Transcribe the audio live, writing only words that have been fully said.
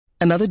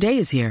Another day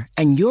is here,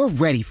 and you're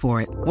ready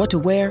for it. What to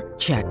wear?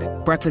 Check.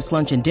 Breakfast,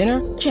 lunch, and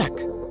dinner? Check.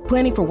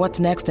 Planning for what's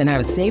next and how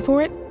to save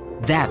for it?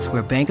 That's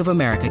where Bank of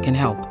America can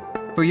help.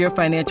 For your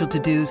financial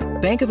to-dos,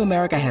 Bank of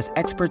America has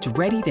experts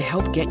ready to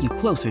help get you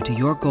closer to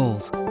your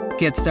goals.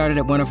 Get started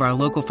at one of our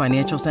local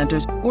financial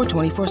centers or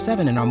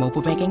 24/7 in our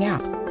mobile banking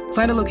app.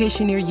 Find a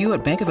location near you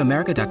at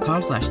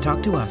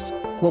bankofamerica.com/talktous.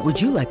 What would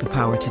you like the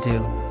power to do?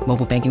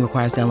 Mobile banking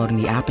requires downloading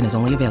the app and is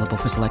only available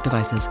for select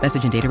devices.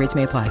 Message and data rates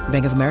may apply.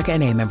 Bank of America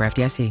N.A., member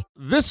FDIC.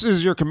 This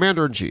is your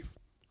Commander-in-Chief.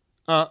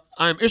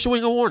 I'm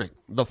issuing a warning.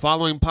 The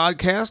following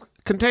podcast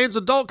contains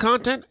adult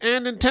content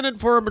and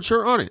intended for a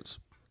mature audience.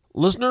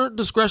 Listener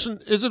discretion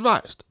is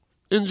advised.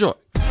 Enjoy.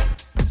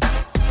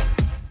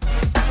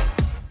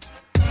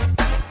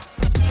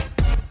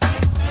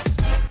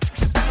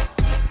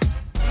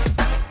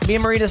 Me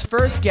and Marina's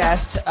first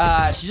guest,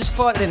 she just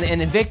fought in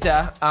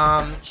Invicta.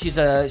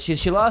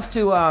 She lost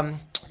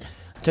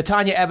to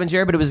Tanya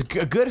Evinger, but it was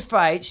a good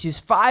fight. She's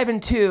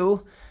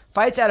 5-2,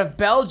 fights out of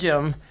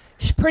Belgium.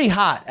 She's pretty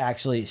hot,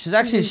 actually.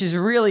 She's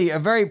really a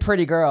very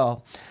pretty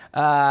girl.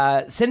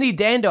 Cindy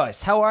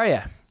Dandois, how are you?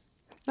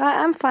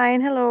 I'm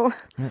fine. Hello.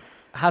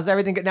 How's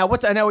everything? Now,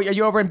 I know, are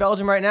you over in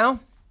Belgium right now?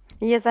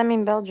 Yes, I'm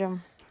in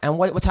Belgium. And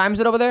what time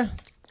is it over there?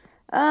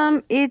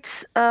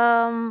 It's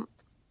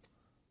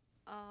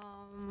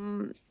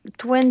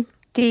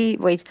 20.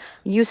 Wait,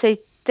 you say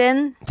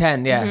 10?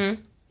 10, yeah.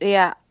 Mm-hmm.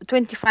 Yeah,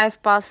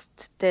 25 past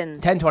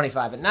 10.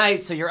 10:25 at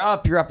night. So you're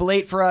up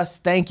late for us.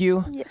 Thank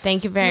you. Yes.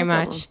 Thank you very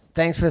much.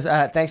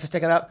 Problem. Thanks for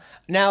sticking up.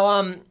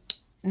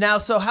 Now,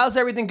 so how's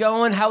everything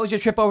going? How was your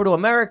trip over to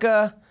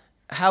America?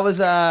 How was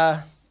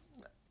tell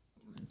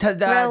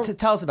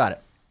us about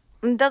it.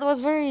 That was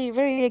very,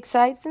 very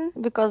exciting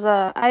because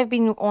I've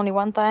been only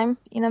one time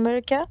in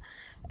America,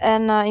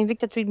 and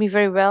Invicta treated me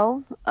very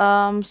well.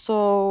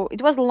 So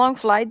it was a long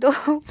flight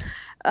though,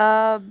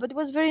 but it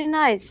was very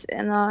nice,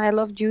 and I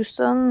loved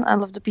Houston. I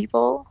loved the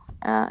people,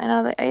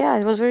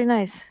 it was very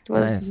nice. It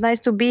was nice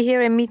to be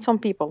here and meet some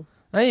people.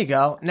 There you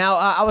go. Now,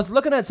 I was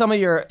looking at some of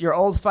your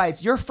old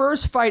fights. Your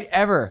first fight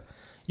ever,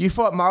 you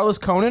fought Marlis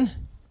Conan?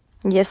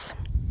 Yes.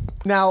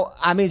 Now,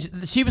 I mean,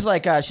 she was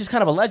like, she's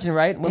kind of a legend,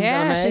 right?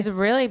 Yeah,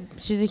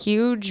 she's a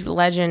huge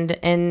legend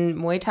in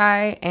Muay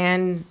Thai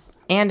and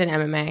in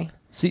MMA.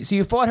 So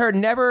you fought her,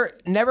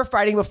 never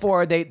fighting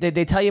before.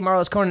 They tell you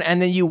Marlis Conan,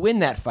 and then you win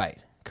that fight,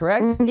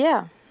 correct?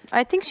 Yeah.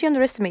 I think she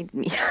underestimated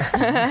me.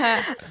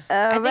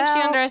 I think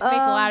she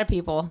underestimates a lot of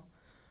people.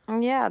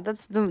 Yeah,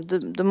 that's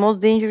the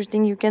most dangerous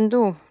thing you can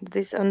do.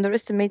 Is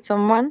underestimate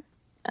someone.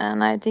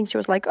 And I think she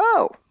was like,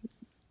 oh.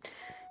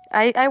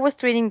 I was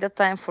training that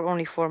time for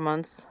only 4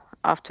 months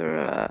after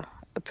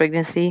a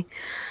pregnancy.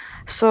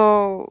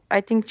 So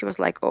I think she was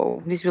like,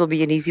 oh, this will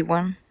be an easy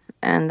one.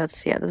 And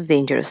that's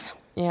dangerous.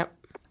 Yep.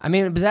 I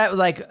mean, was that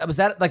like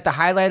the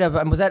highlight of?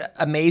 Was that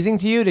amazing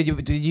to you?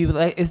 Did you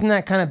like? Isn't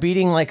that kind of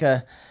beating like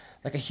a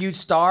huge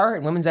star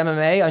in women's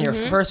MMA on your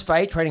first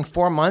fight, training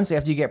 4 months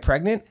after you get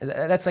pregnant?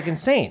 That's like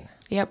insane.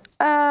 Yep.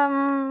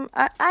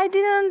 I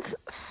didn't.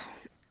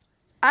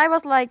 I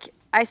was like,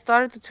 I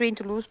started to train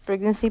to lose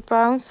pregnancy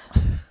pounds,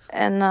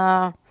 and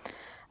I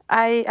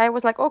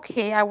was like,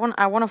 okay, I want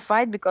to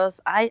fight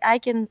because I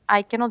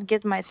cannot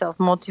get myself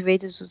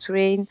motivated to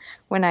train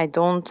when I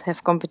don't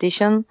have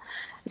competition.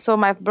 So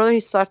my brother, he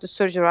started to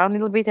search around a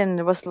little bit, and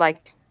there was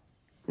like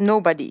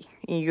nobody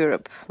in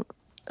Europe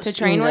to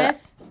train with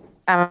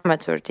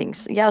amateur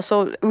things. Yeah,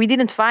 so we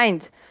didn't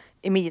find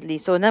immediately.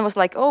 So then it was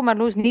like, oh,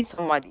 Marloes needs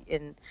somebody,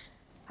 and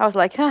I was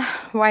like,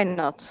 why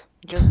not?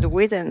 Just do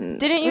it, and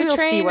we'll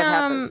see what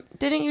happens.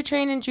 Didn't you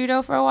train in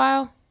judo for a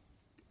while?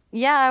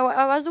 Yeah,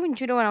 I was doing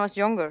judo when I was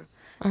younger,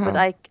 but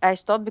I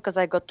stopped because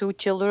I got 2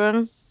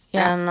 children,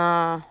 and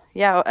I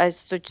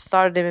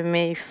started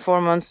MMA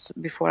 4 months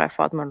before I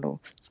fought Marloes.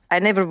 I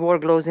never wore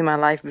gloves in my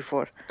life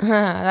before.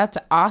 That's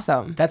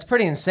awesome. That's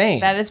pretty insane.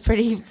 That is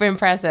pretty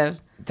impressive.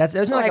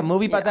 Isn't there like a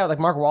movie about that with like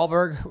Mark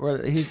Wahlberg, where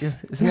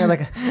isn't there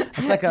like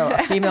it's like a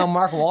female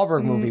Mark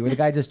Wahlberg movie where the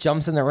guy just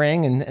jumps in the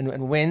ring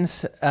and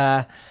wins.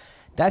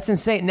 That's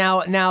insane.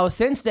 Now,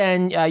 since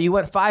then, you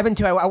went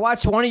 5-2. I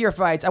watched one of your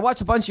fights. I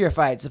watched a bunch of your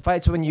fights. The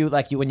fights when you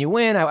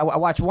win. I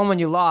watched one when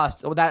you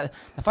lost. The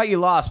fight you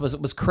lost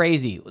was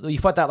crazy. You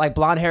fought that like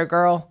blonde hair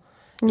girl.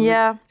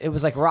 Yeah. It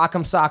was like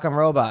Rock'em Sock'em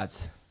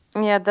Robots.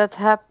 Yeah, that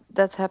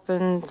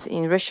happened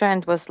in Russia,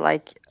 and was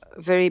like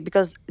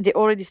because they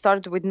already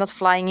started with not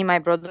flying in my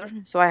brother,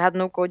 so I had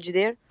no coach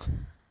there.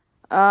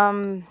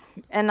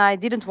 And I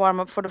didn't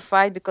warm up for the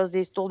fight because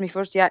they told me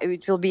first,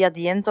 it will be at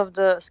the end of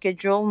the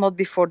schedule, not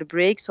before the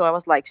break. So I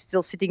was like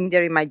still sitting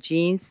there in my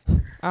jeans.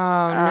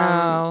 Oh,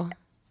 no.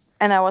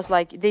 And I was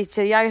like, they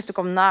said, you have to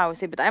come now. I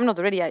said, but I'm not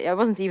ready. I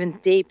wasn't even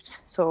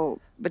taped. So,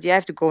 but you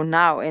have to go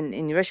now. And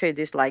in Russia, it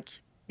is like,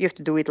 you have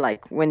to do it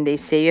like when they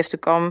say you have to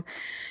come.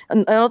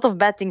 And a lot of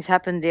bad things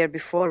happened there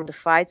before the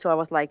fight. So I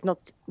was like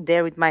not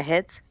there with my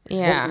head.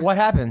 Yeah. What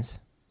happens?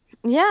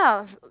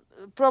 Yeah.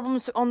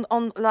 Problems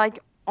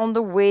on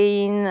the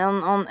weigh-in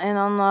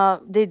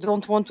they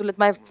don't want to let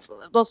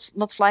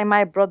not fly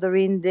my brother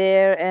in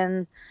there,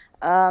 and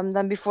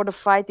Then before the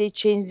fight, they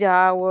changed the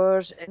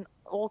hours and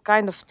all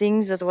kind of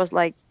things that was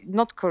like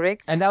not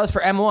correct. And that was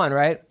for M1,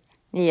 right?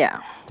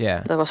 Yeah,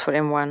 Yeah. that was for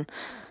M1.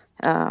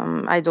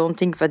 I don't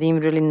think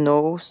Vadim really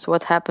knows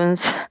what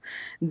happens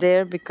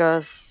there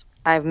because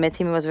I've met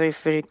him. He was very,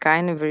 very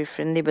kind and very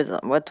friendly.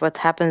 But what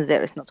happens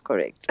there is not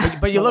correct.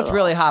 But you Not looked at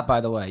really hot, by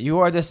the way. You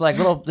wore this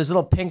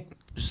little pink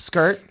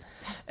skirt,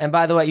 and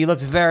by the way, you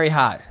looked very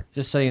hot.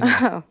 Just so you know.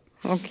 all.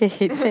 Okay,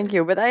 thank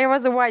you. But I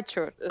was a white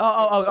shirt.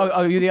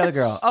 Oh, you the other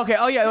girl. Okay.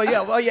 Oh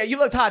yeah. You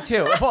looked hot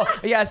too. Oh,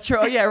 yeah, it's true.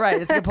 Oh yeah, right.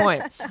 That's a good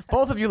point.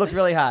 Both of you looked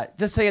really hot.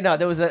 Just so you know,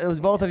 it was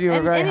both of you were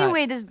And very hot.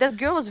 anyway, that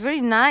girl was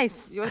very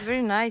nice. She was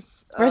very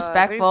nice.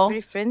 Respectful. Very,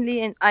 very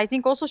friendly. And I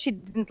think also she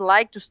didn't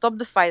like to stop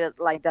the fight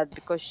like that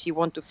because she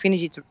wanted to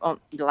finish it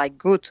like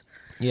good.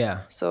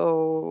 Yeah. So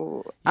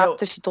Yo-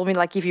 after she told me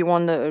like if you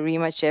want a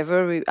rematch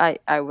ever,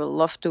 I will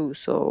love to.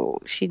 So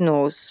she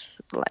knows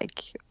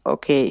like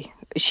okay.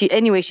 She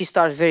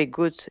started very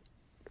good.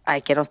 I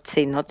cannot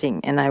say nothing,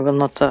 and I will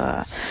not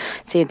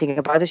say anything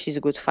about her. She's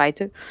a good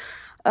fighter,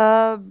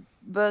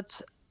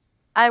 but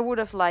I would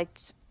have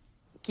liked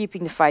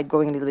keeping the fight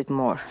going a little bit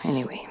more.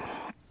 Anyway.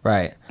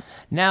 Right.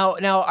 Now,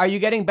 are you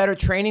getting better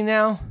training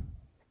now?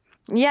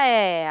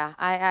 Yeah.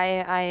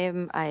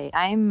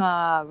 I'm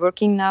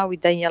working now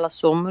with Daniela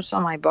Somers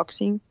on my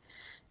boxing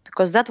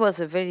because that was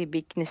a very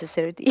big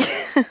necessity.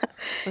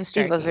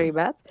 It was very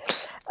bad.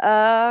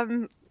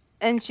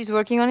 And she's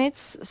working on it.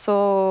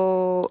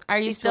 So Are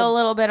you still a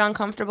little bit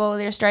uncomfortable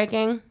with your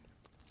striking?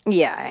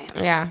 yeah,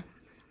 Yeah.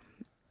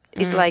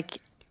 it's like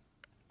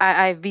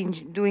I've been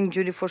doing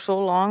judo for so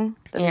long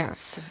that Yeah.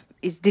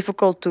 it's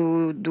difficult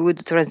to do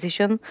the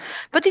transition,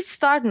 but it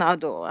started now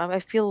though. I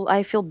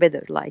feel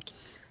better. Like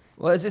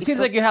Well, it seems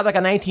like you have like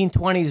a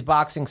 1920s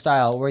boxing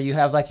style where you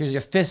have like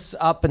your fists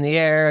up in the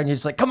air and you're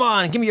just like, come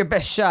on, give me your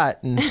best shot.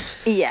 And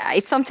yeah,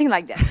 it's something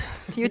like that.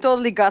 You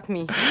totally got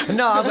me.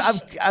 no, I'm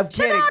Shut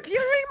kidding. up! You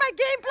ruined my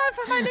game plan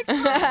for my next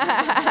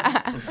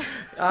fight.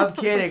 I'm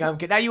kidding.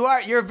 Now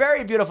you're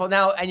very beautiful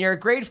now, and you're a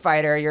great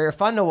fighter. You're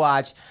fun to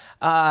watch.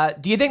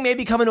 Do you think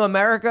maybe coming to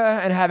America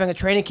and having a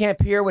training camp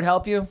here would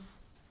help you?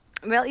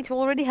 Well, it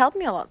already helped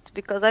me a lot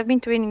because I've been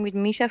training with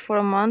Misha for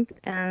a month,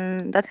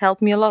 and that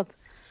helped me a lot.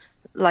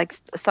 Like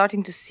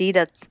starting to see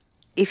that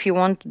if you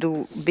want to do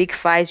big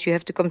fights, you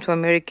have to come to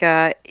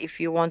America. If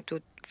you want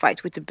to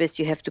fight with the best,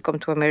 you have to come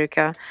to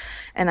America.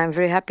 And I'm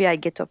very happy I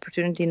get the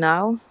opportunity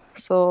now.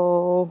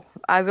 So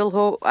I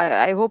will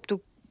I hope to,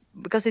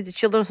 because with the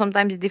children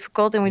sometimes it's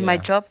difficult and with my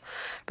job,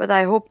 but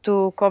I hope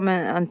to come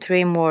and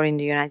train more in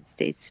the United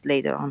States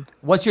later on.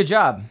 What's your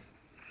job?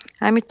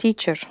 I'm a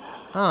teacher.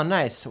 Oh,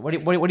 nice. What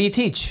do you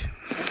teach?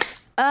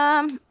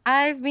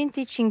 I've been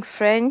teaching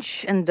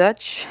French and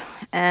Dutch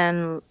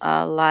and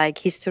like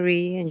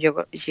history and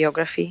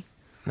geography.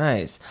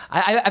 Nice.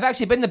 I've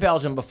actually been to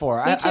Belgium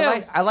before. Me too.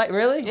 I like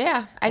really?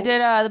 Yeah. I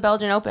did the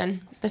Belgian Open,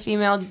 the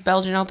female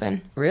Belgian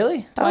Open.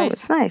 Really? Oh,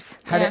 it's nice.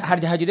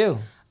 How'd you do?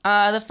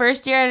 The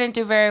first year I didn't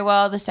do very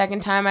well. The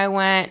second time I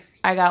went,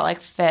 I got like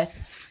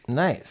 5th.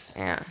 Nice.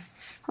 Yeah.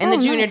 In the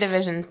junior nice.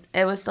 division.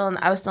 I was still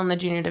in the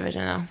junior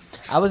division though.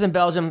 I was in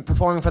Belgium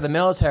performing for the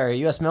military,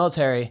 U.S.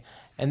 military,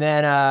 and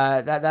then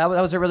that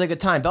was a really good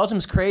time.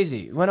 Belgium's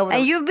crazy. Went over.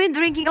 And you've been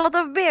drinking a lot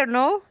of beer,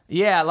 no?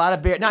 Yeah, a lot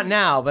of beer. Not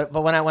now, but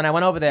when I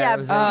went over there, Yeah, it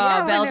was,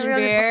 Yeah, Belgian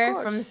really, of beer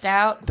course. from the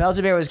Stout.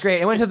 Belgian beer was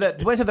great. I went to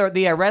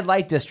the red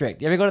light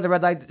district. You ever go to the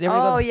red light?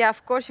 Oh, yeah,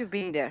 of course you've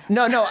been there.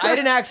 No, I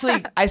didn't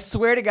actually. I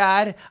swear to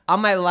God,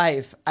 on my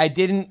life, I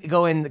didn't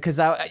go in because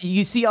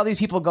you see all these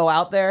people go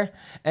out there,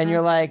 and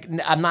you're like,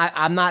 I'm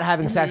not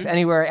having sex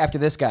anywhere after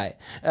this guy.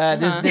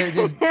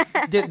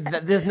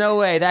 There's no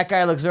way. That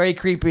guy looks very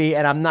creepy,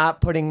 and I'm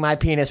not putting my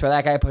penis where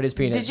that guy put his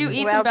penis. Did you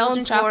eat Well, some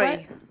Belgian don't worry.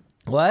 chocolate?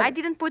 What? I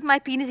didn't put my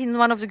penis in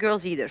one of the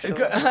girls either. So.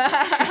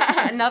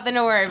 Nothing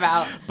to worry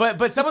about.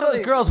 But some of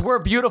those girls were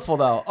beautiful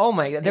though. Oh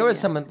my God, there was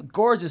some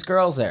gorgeous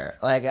girls there.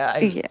 Like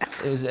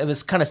it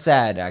was kind of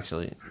sad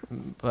actually.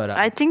 But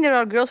I think there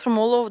are girls from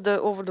all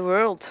over the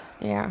world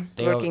Yeah.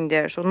 working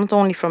there, so not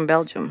only from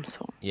Belgium.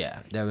 So yeah,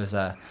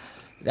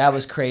 that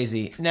was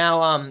crazy.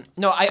 Now,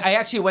 no, I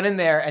actually went in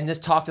there and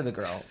just talked to the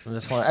girl. I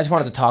just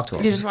wanted to talk to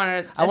her. You just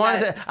wanted. I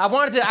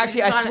wanted to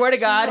actually. I swear to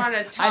God,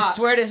 wanted to I talk.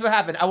 swear this is what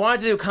happened. I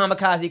wanted to do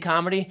kamikaze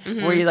comedy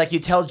where you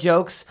tell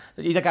jokes.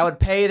 I would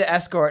pay the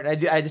escort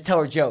and I just tell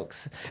her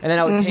jokes, and then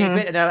I would tape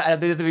it and I'd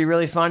do it to be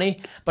really funny.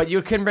 But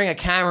you couldn't bring a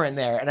camera in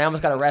there, and I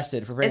almost got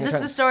arrested for bringing. Is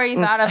this the story you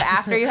thought of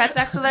after you had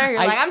sex with her? You're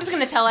like, I'm just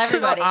gonna tell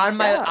everybody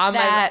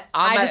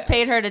I just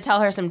paid her to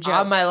tell her some jokes.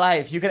 On my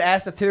life, you could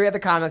ask the 2 other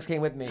comics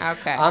came with me.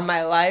 Okay. On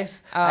my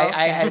life,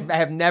 I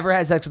have never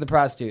had sex with a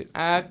prostitute.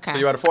 Okay. So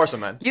you had to force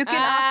him then? you can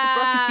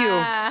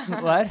ask the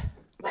prostitute. What?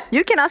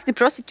 You can ask the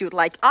prostitute,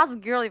 like ask the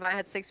girl if I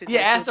had sex with her.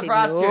 Yeah, ask She'll the say,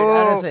 prostitute. No.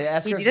 Honestly,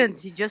 ask He her. didn't.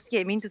 He just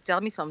came in to tell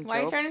me some Why are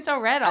you jokes. turning so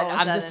red all of a I'm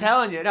sudden? just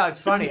telling you. No, it's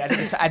funny. I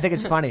think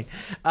it's funny.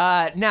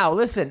 Now,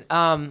 listen.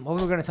 What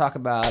were we going to talk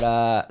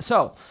about?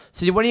 So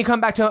when do you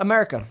come back to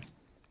America?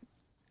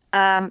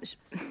 I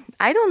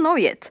don't know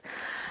yet.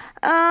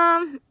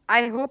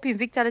 I hope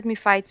Invicta let me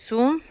fight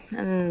soon,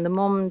 and the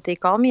moment they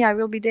call me, I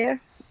will be there.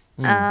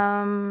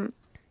 And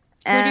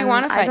Who do you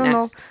want to fight I don't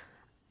next? know.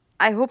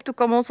 I hope to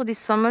come also this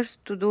summer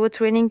to do a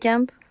training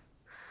camp.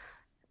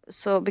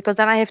 So because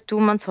then I have 2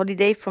 months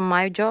holiday from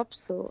my job,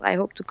 so I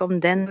hope to come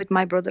then with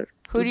my brother.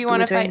 Who do you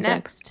want to fight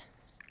next?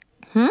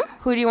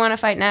 Who do you want to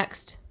fight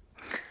next?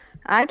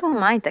 I don't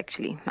mind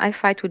actually. I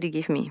fight who they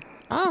give me.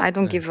 Oh, I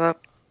don't give up.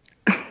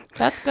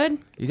 that's good.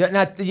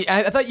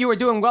 I thought you were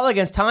doing well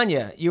against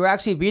Tanya. You were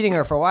actually beating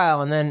her for a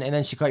while, and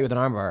then she caught you with an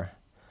armbar.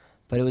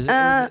 But it was No,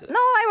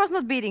 I was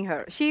not beating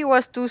her. She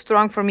was too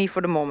strong for me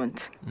for the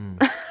moment.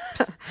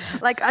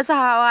 Like that's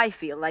how I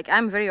feel. Like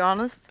I'm very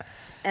honest,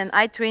 and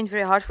I trained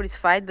very hard for this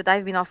fight. But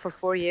I've been off for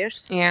 4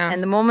 years. Yeah.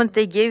 And the moment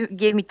they gave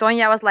me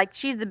Tonya, I was like,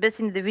 she's the best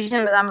in the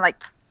division. But I'm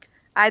like,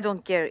 I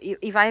don't care.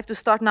 If I have to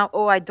start now,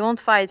 I don't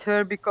fight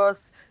her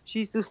because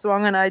she's too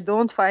strong, and I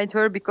don't fight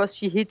her because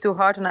she hit too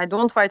hard, and I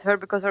don't fight her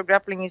because her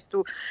grappling is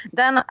too.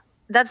 Then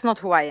that's not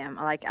who I am.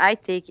 Like I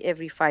take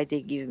every fight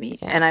they give me,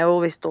 and I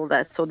always told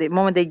that. So the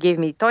moment they gave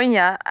me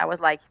Tonya, I was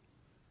like,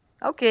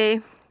 okay,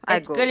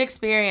 it's good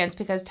experience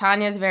because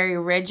Tanya's very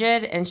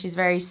rigid and she's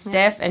very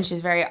stiff and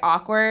she's very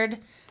awkward,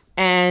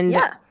 and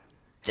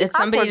it's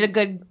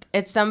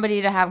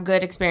somebody to have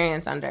good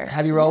experience under.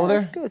 Have you rolled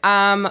with her? Good.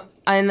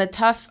 On the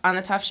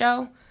tough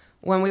show,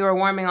 when we were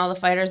warming all the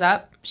fighters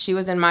up, she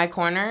was in my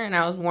corner and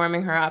I was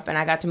warming her up, and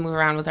I got to move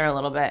around with her a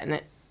little bit,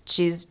 and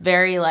she's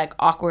very like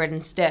awkward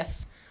and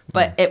stiff,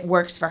 but it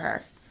works for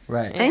her.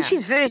 Right. And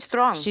she's very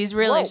strong. She's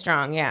really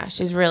strong. Yeah,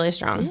 she's really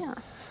strong. Yeah.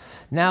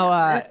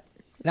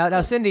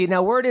 Now, Cindy.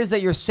 Now, word is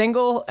that you're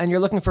single and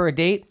you're looking for a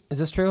date. Is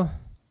this true?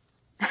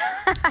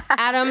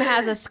 Adam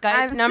has a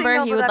Skype number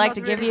single, he but would I'm like not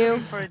to give really you.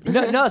 looking for a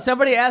date. No.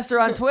 Somebody asked her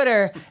on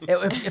Twitter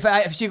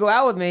if she go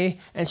out with me,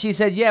 and she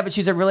said yeah, but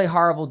she's a really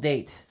horrible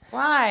date.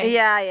 Why?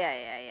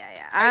 Yeah.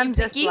 I'm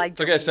just picky? like.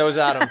 It's okay. So is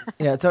Adam.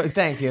 Yeah. So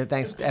thanks,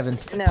 Evan,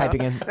 No.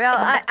 piping in. Well,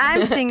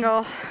 I'm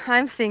single.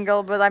 I'm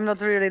single, but I'm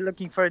not really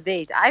looking for a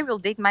date. I will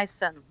date my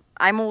son.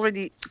 I'm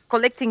already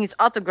collecting his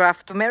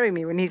autograph to marry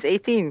me when he's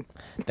 18.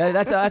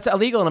 That's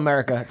illegal in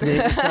America.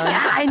 Yeah,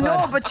 I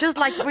know, but just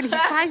like when he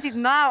signs it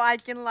now, I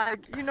can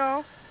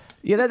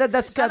Yeah,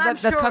 that's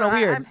kind of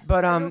weird.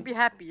 I will be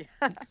happy.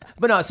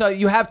 But no, so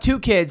you have 2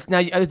 kids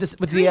now.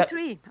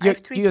 Three. I have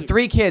three You have kids.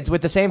 3 kids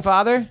with the same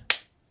father.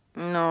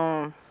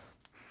 No.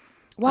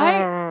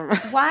 Why?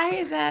 Why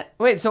is that?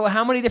 Wait, so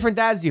how many different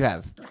dads do you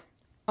have?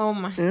 Oh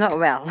my. No,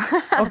 well,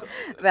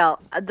 well,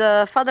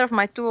 the father of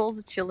my 2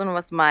 older children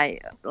was my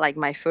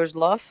first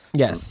love,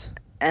 Yes.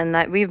 and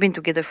we've been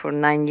together for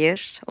 9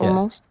 years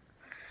almost.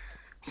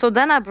 So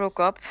then I broke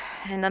up,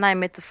 and then I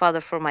met the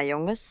father for my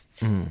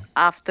youngest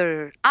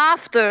after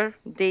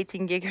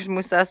dating Gegard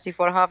Mousasi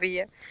for half a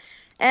year,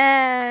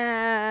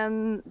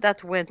 and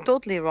that went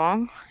totally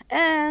wrong.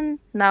 And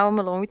now I'm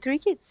alone with 3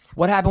 kids.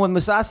 What happened with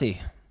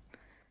Mousasi?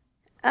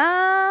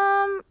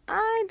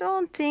 I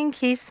don't think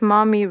his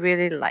mommy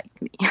really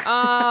liked me.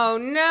 Oh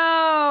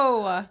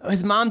no!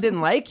 His mom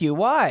didn't like you.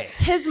 Why?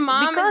 His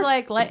mom Because-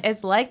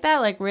 is like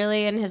that, like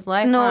really in his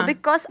life. No, huh?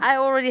 because I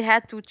already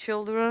had 2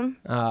 children.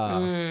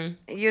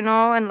 You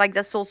know, and like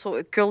that's also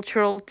a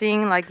cultural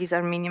thing. Like he's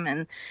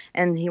Armenian,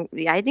 and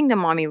I think the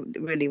mommy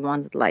really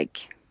wanted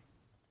like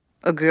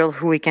a girl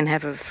who we can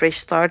have a fresh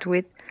start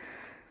with.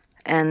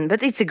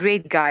 But it's a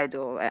great guy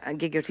though.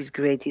 Gegard is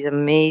great. He's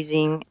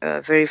amazing,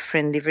 very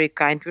friendly, very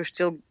kind. We're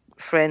still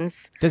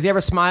friends. Does he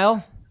ever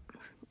smile?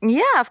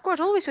 Yeah, of course.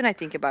 Always when I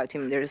think about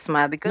him, there's a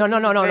smile because he's a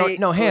very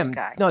No, good him.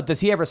 guy. No, does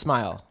he ever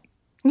smile?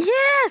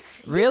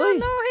 Yes. Really? You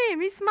don't know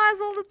him. He smiles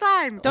all the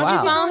time. Don't you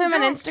Wow. follow him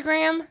on Jokes.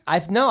 Instagram? I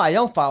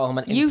don't follow him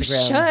on Instagram. You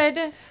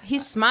should. He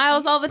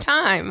smiles all the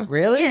time.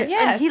 Really? Yes,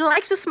 Yes. and he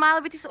likes to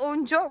smile with his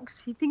own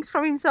jokes. He thinks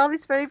from himself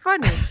is very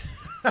funny.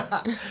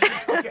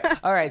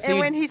 All right. So And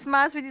when he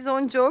smiles with his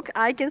own joke,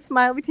 I can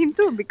smile with him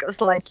too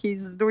because like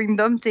he's doing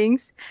dumb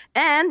things.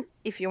 And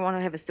if you want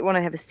to have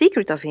a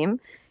secret of him,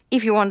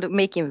 if you want to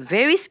make him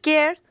very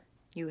scared,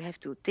 you have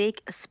to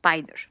take a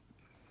spider.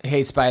 he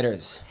hates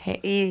spiders.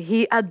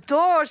 He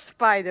adores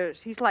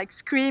spiders. He's like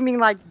screaming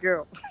like a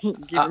girl. Give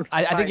him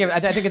I think spider. I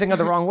think you're thinking of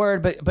the wrong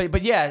word,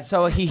 but yeah. So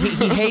he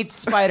hates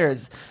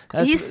spiders.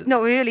 He's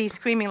really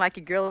screaming like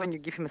a girl when you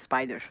give him a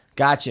spider.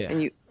 Gotcha. And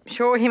you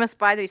show him a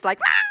spider, he's like,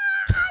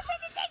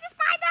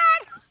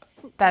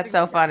 That's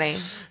so funny.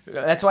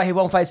 That's why he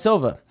won't fight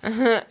Silva.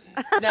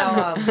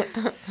 Now,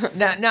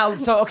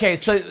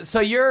 so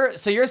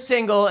you're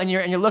single and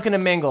you're looking to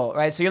mingle,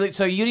 right? You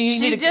She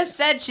need just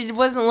said she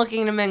wasn't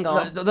looking to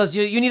mingle.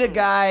 you need a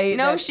guy.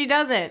 No, she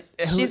doesn't.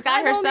 She's got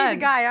I her don't son. need a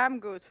guy, I'm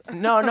good.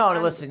 No,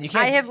 listen, you I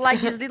can't. have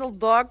like this little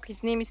dog,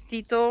 his name is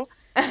Tito,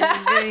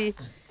 and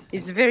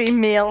he's very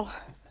male,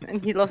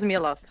 and he loves me a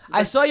lot.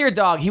 I saw your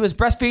dog. He was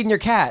breastfeeding your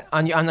cat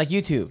on like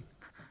YouTube.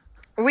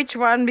 Which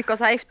one? Because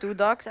I have 2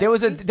 dogs. There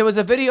was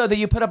a video that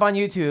you put up on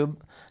YouTube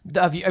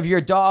of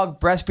your dog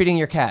breastfeeding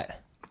your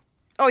cat.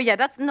 Oh yeah,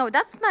 that's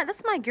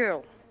my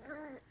girl.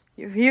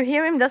 You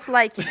hear him? That's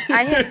like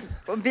I have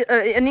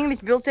an English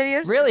Bull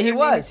Terrier. Really,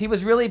 he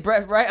was really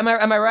right.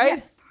 Am I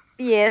right?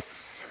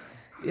 Yes.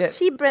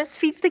 She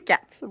breastfeeds the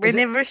cats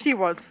whenever she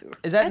wants to.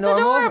 Is that That's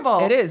normal? adorable.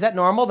 It is. Is that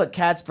normal that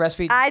cats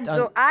breastfeed?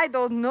 I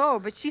don't know,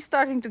 but she's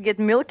starting to get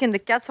milk, and the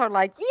cats are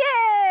like,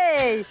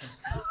 "Yay!"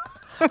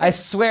 I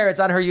swear it's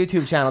on her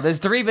YouTube channel. There's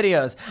 3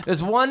 videos.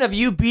 There's one of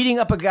you beating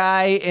up a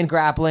guy in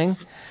grappling.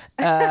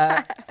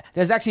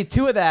 There's actually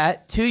 2 of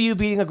that. 2 you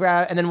beating a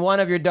guy, and then 1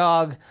 of your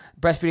dog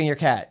breastfeeding your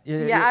cat.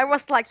 Yeah, I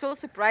was like so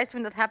surprised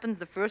when that happened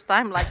the first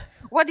time. Like,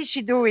 what is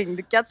she doing?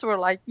 The cats were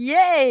like,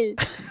 "Yay!"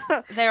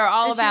 They were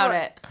all And she about wa-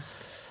 it.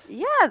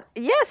 Yeah,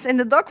 yes, and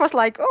the dog was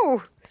like,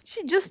 "Oh,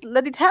 she just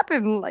let it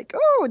happen." Like,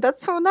 "Oh,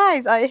 that's so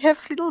nice. I have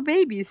little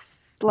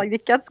babies." Like the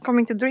cat's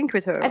coming to drink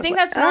with her. I think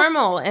was that's like,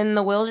 normal in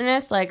the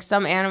wilderness. Like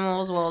some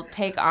animals will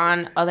take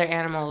on other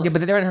animals. Yeah,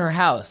 but they're in her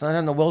house, not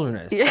in the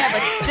wilderness. Yeah,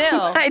 but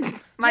still.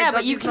 My Yeah, dog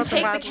but you is can not a take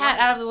the wild cat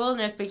dog. out of the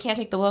wilderness, but you can't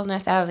take the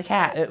wilderness out of the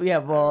cat. Yeah,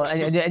 well,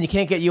 and you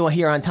can't get you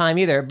here on time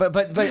either. But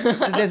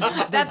there's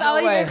That's no all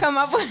you way. can come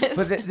up with.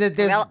 But there's,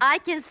 Well, I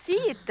can see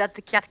it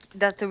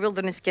that the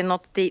wilderness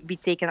cannot be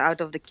taken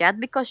out of the cat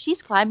because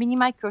she's climbing in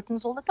my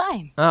curtains all the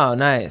time. oh,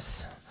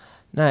 nice.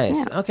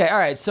 Nice. Okay. All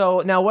right.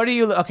 So now, what are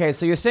you? Okay.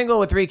 So you're single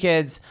with 3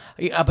 kids,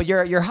 but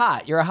you're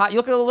hot. You're hot. You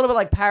look a little bit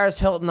like Paris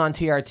Hilton on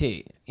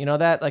TRT. You know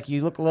that? Like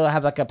you look a little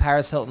have like a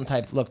Paris Hilton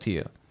type look to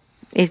you.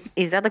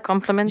 Is that a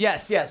compliment?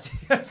 Yes.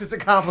 It's a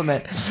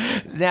compliment.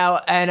 Now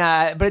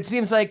but it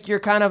seems like you're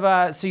kind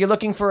of so you're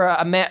looking for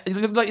a man.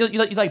 You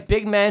like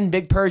big men,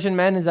 big Persian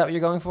men. Is that what you're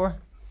going for?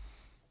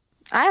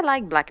 I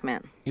like black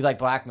men. You like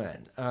black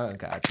men. Oh,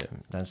 gotcha.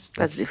 That's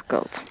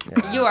difficult.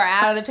 You are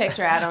out of the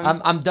picture,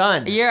 Adam. I'm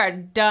done. You're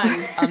done.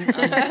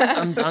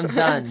 I'm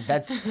done.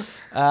 That's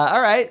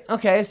all right.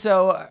 Okay,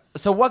 so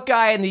what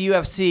guy in the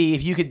UFC,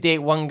 if you could date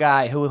one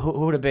guy, who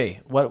would it be?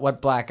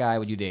 What black guy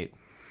would you date?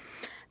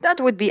 That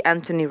would be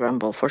Anthony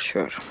Rumble for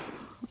sure.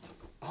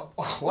 Wow.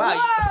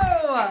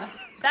 Whoa!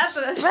 That's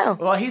a...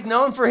 Well, he's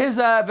known for his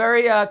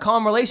very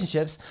calm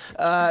relationships.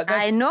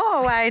 I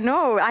know.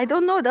 I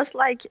don't know. That's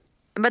like,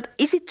 but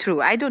is it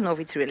true? I don't know if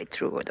it's really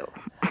true though.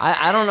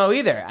 I don't know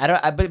either.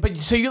 But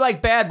so you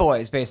like bad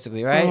boys,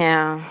 basically, right?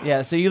 Yeah.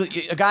 Yeah. So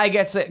a guy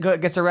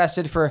gets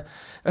arrested for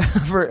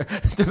for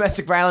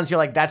domestic violence. You're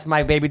like, that's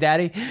my baby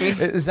daddy.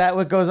 Is that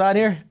what goes on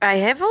here? I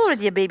have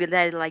already a baby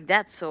daddy like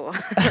that, so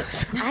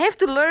I have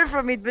to learn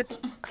from it. But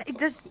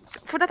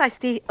for that, I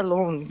stay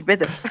alone. It's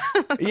better.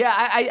 Yeah,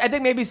 I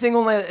think maybe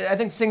single. I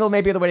think single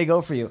may be the way to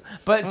go for you.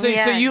 But so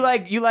Yeah. you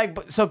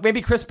like so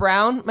maybe Chris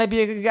Brown might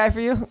be a good guy for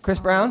you. Chris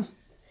Brown.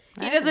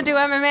 He doesn't do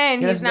MMA,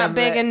 and he's doesn't not do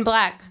big MMA. and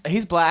black.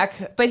 He's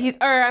black. But he's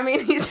not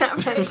big. He's not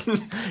big.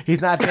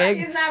 He's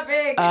not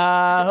big.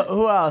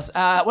 Who else?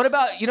 What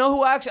about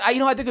who actually?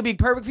 I think would be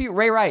perfect for you.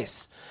 Ray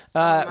Rice.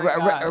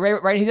 God.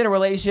 Ray, he's in a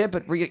relationship,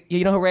 but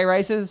you know who Ray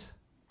Rice is?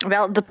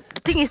 Well, the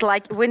thing is,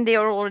 like, when they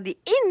are already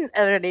in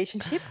a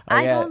relationship,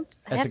 I yeah. don't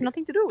That's have a-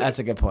 nothing to do with that's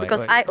it. a good point. Because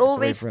Wait, I it's a way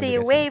always for him to stay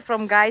get away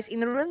from guys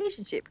in a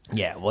relationship.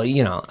 Yeah, well,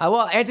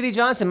 well, Anthony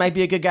Johnson might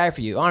be a good guy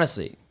for you.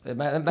 Honestly,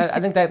 I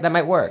think that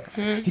might work.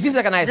 He seems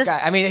like a nice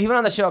guy. I mean, he went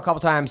on the show a couple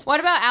times. What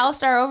about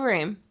Alistair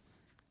Overeem?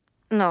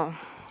 No,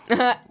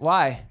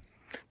 Why?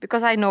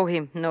 because I know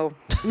him. No,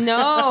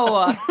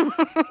 No.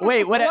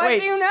 Wait, What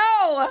do you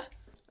know?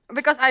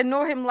 because I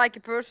know him like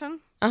a person.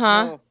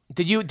 Uh-huh. No.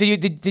 Did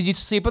you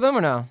sleep with him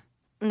or no?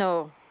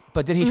 No.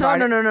 But did he try?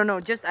 No.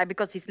 Just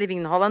because he's living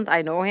in Holland,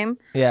 I know him.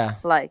 Yeah.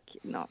 Like,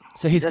 no.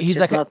 So he's That's he's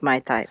just like not my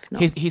type. No.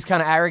 he's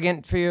kind of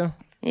arrogant for you.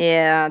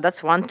 Yeah,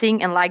 that's one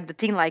thing. And like the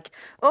thing, like,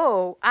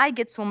 oh, I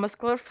get so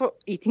muscular for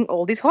eating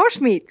all this horse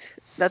meat.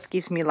 That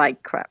gives me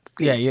like crap.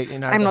 Yeah, Please. you're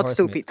not I'm into not horse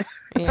stupid.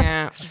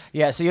 Yeah.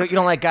 Yeah. So you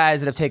don't like guys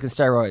that have taken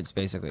steroids,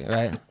 basically,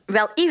 right?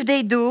 Well, if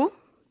they do,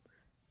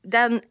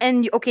 then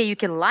okay, you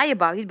can lie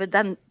about it, but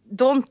then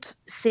don't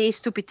say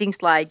stupid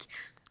things like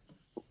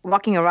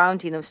walking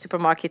around in a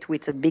supermarket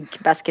with a big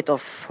basket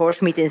of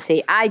horse meat and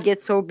say, I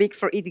get so big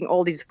for eating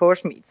all this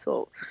horse meat.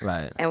 So,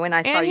 Right. and when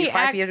I saw And you he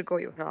 5 years ago,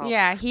 you were all,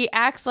 Yeah, he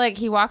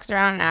walks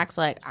around and acts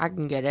like I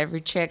can get every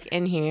chick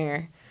in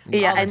here.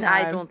 yeah, all the and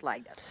I time. don't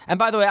like that. And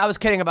by the way, I was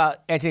kidding about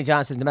Anthony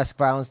Johnson domestic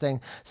violence thing.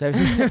 So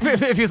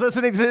if you're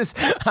listening to this,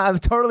 I'm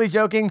totally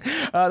joking.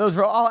 Those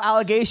were all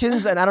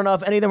allegations, and I don't know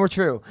if any of them were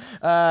true.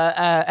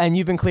 And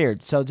you've been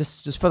cleared. So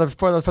just for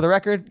the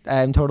record,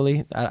 I'm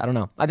totally. I don't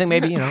know. I think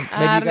maybe maybe you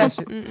guys.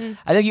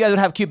 I think you guys would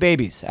have cute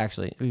babies.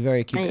 Actually, it'd be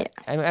very cute.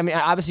 Yeah. I mean,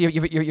 obviously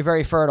you're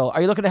very fertile. Are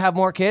you looking to have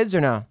more kids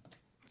or no?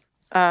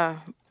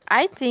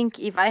 I think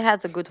if I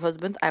had a good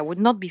husband, I would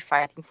not be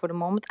fighting for the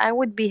moment. I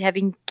would be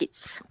having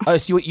kids. Oh,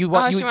 so you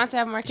want? She wants to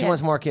have more kids. She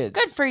wants more kids.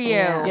 Good for you.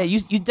 Yeah. Yeah,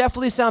 you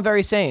definitely sound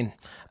very sane.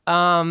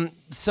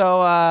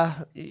 So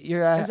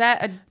you're. Is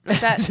that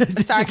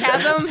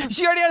sarcasm?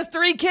 She already has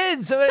 3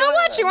 kids. So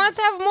what? She wants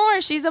to have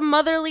more. She's a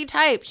motherly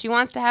type. She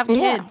wants to have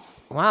Yeah.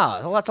 kids.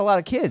 Wow, that's a lot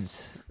of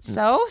kids.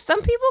 So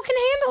some people can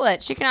handle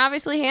it. She can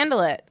obviously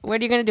handle it.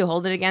 What are you going to do?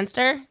 Hold it against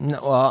her? No,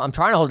 well, I'm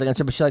trying to hold it against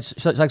her, but she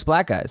likes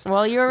black guys.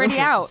 Well, you're already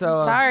out.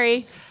 so-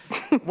 Sorry.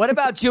 What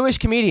about Jewish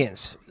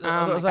comedians? Oh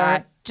my Those God.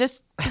 aren't-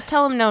 Just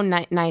tell him no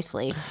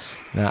nicely.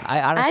 No,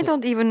 I honestly, I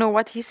don't even know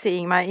what he's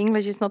saying. My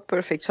English is not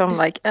perfect, so I'm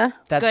like, That's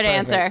Good perfect.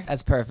 answer.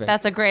 That's perfect.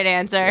 That's a great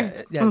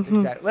answer. Yes,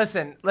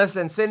 exactly.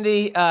 Listen,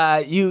 Cindy.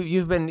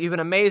 You've been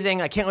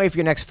amazing. I can't wait for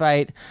your next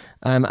fight.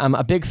 I'm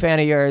a big fan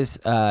of yours.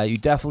 You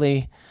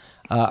definitely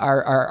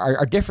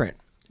are different.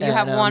 You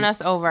have won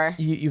us over.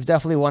 You've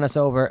definitely won us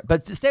over.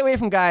 But stay away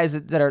from guys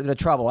that are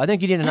trouble. I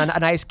think you need a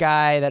nice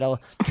guy that'll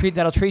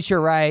treat you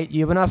right.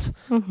 You have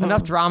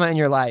enough drama in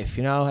your life.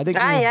 You know. I think.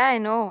 I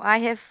know.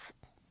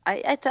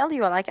 I tell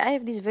you, like, I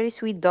have this very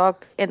sweet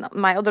dog, and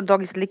my other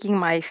dog is licking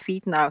my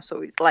feet now,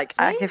 so it's like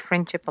I have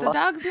friendship a The lot.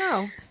 dogs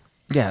know.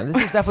 Yeah, this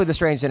is definitely the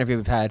strangest interview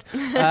we've had.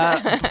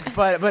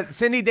 But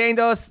Cindy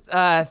Dandois,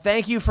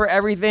 thank you for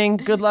everything.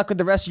 Good luck with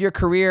the rest of your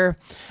career.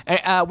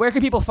 Where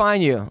can people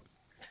find you?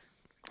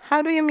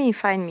 How do you mean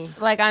find me?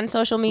 Like on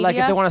social media? Like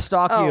if they want to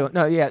stalk Oh. you.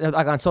 No, yeah,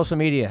 like on social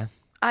media.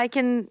 I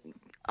can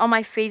on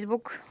my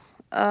Facebook,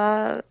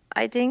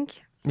 I think,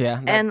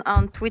 Yeah. and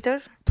on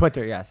Twitter,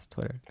 Twitter, yes,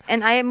 Twitter.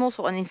 and I am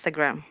also on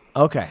Instagram.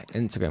 Okay,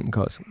 Instagram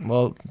goes.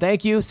 Well,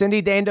 thank you,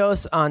 Cindy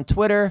Dandois on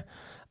Twitter.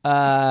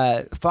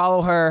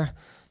 Follow her.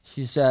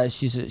 She's a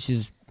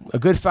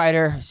good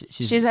fighter.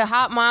 She's a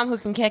hot mom who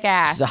can kick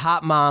ass. She's a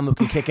hot mom who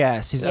can kick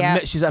ass. She's Yeah.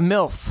 she's a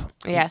MILF.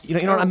 Yes.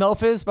 You know what a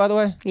MILF is, by the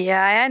way?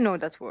 Yeah, I know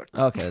that word.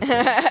 Okay. That's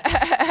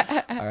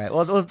good. All right.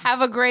 Well,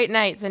 Have a great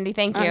night, Cindy.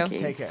 Thank you. Okay.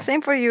 Take care.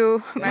 Same for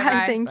you. Bye.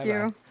 Bye-bye. Thank Bye-bye.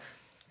 you.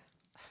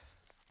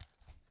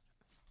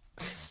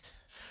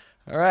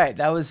 all right.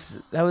 That was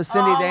Cindy Oh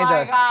my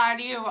Dandois. God,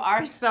 you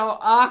are so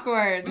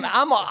awkward.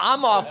 I'm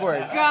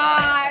awkward.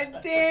 God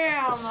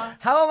damn.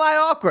 How am I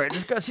awkward?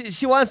 Just 'cause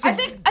she wants to. I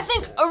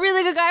think a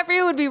really good guy for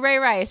you would be Ray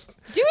Rice.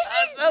 Do you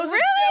think That was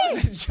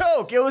a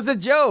joke. It was a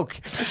joke.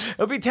 It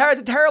would be it's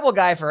a terrible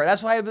guy for her.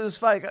 That's why it was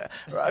funny.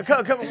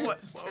 Come,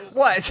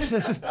 what?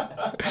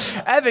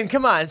 Evan,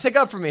 come on, stick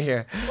up for me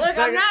here. Look,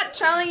 I'm not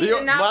telling you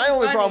to not My be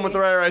only funny. problem with the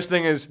Ray Rice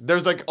thing is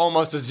there's like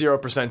almost a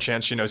 0%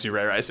 chance she knows who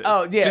Ray Rice is.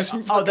 Oh yeah. Just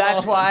Oh,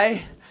 that's fucking-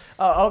 why.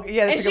 Oh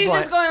yeah. And That's a she's good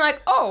just point. going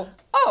like, oh.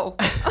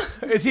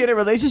 Is he in a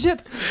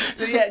relationship?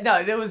 Yeah.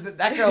 No.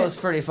 That girl was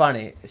pretty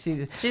funny.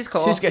 She's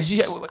cool. She's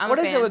good. I'm What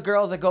a is it fan. with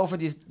girls that go for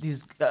these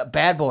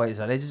bad boys?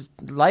 They just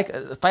like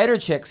fighter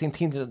chicks seem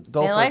to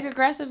go They for like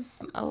aggressive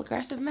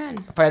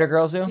men. fighter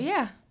girls do.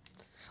 Yeah.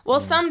 Well,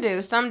 some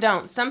do, some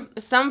don't.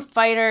 Some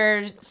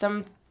fighters,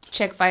 some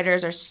chick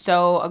fighters are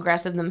so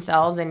aggressive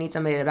themselves, they need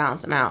somebody to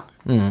balance them out.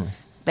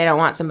 They don't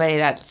want somebody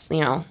that's,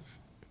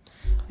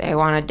 they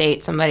want to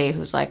date somebody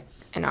who's like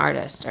an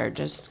artist or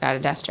just got a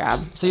desk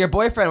job. So your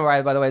boyfriend,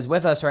 by the way, is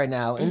with us right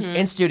now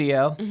in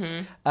studio.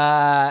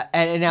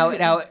 And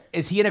now,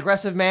 is he an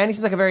aggressive man? He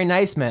seems like a very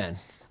nice man.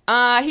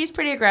 He's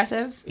pretty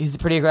aggressive. He's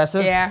pretty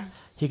aggressive. Yeah.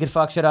 He could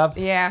fuck shit up.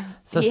 Yeah.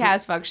 So- He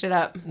has fucked shit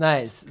up.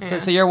 Nice. Yeah.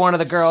 So you're one of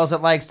the girls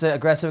that likes the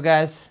aggressive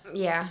guys.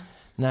 Yeah.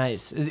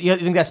 Nice. You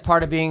think that's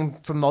part of being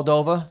from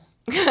Moldova?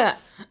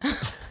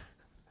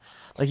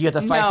 Like you have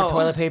to fight No. for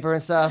toilet paper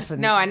and stuff.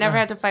 And, No, I never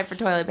had to fight for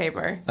toilet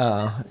paper.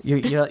 Oh,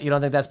 you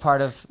don't think that's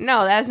part of?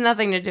 No, that has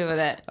nothing to do with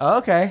it. Oh,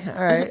 okay,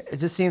 all right. It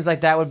just seems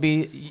like that would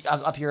be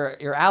up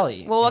your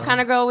alley. Well, what kind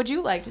of girl would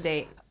you like to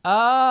date?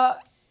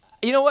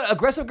 You know what?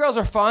 Aggressive girls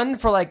are fun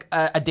for like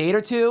a date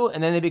or two,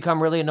 and then they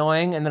become really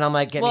annoying, and then I'm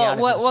like getting out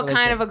Well, of what this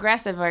kind of relationship.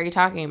 aggressive are you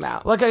talking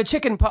about? Like a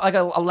chicken, like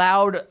a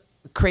loud,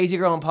 crazy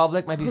girl in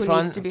public might be Who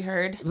fun. needs to be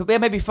heard?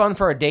 It might be fun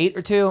for a date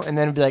or two, and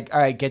then it'd be like, all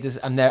right, get this.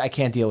 I'm there. I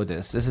can't deal with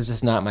this. This is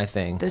just not my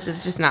thing. This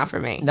is just not for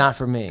me. Not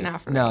for me.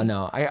 Not for no, me.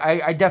 No,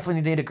 I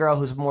definitely need a girl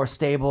who's more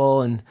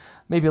stable and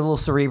maybe a little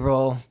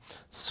cerebral,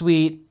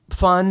 sweet,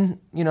 fun.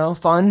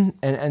 Fun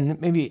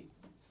and maybe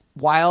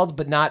wild,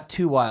 but not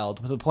too wild,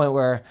 to the point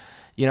where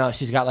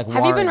she's got like. Have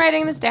you been warrants.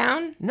 writing this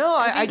down? No,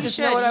 I You just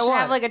should. know what You I should want.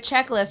 have like a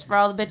checklist for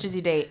all the bitches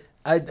you date.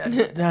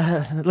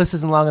 The list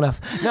isn't long enough.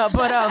 No,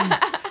 but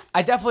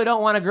I definitely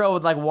don't want a girl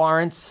with like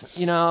warrants.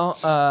 Why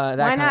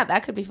not?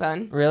 That could be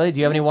fun. Really? Do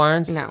you have any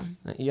warrants? No.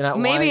 You're not.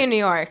 Maybe wanting- in New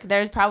York.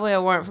 There's probably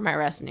a warrant for my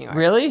arrest in New York.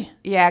 Really?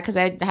 Yeah, because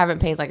I haven't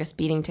paid like a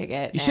speeding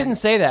ticket. You shouldn't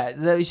say that.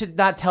 You should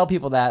not tell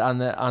people that on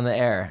the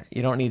air.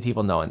 You don't need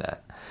people knowing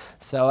that.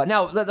 So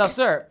no,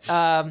 sir.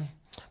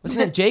 What's his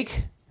name?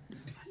 Jake?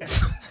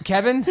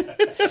 Kevin?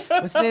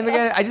 What's his name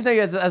again? I just know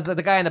you as the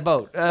guy in the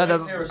boat.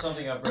 Clear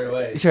something up right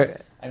away. Sure.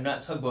 I'm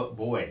not Tugboat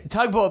Boy.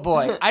 Tugboat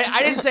boy.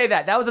 I didn't say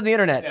that. That was on the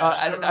internet. Yeah,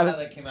 I don't know how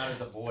that came out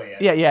as a boy.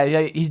 Yeah.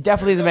 He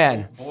definitely is a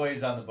man.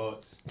 Boys on the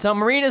boats. So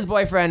Marina's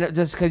boyfriend,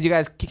 just because you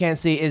guys can't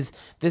see, is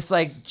this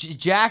like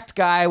jacked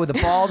guy with a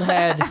bald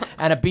head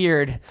and a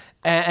beard,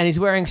 and he's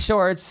wearing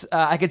shorts.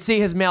 I could see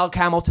his male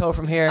camel toe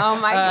from here. Oh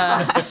my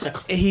God.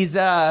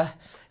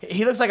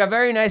 He looks like a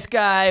very nice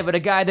guy, but a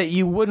guy that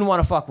you wouldn't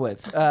want to fuck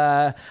with.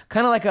 Kind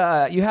of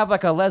like you have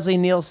like a Leslie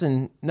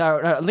Nielsen,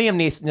 Liam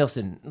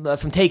Nielsen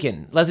from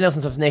Taken. Leslie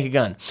Nielsen from Naked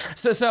Gun.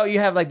 So you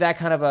have like that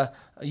kind of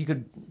you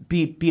could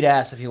beat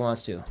ass if he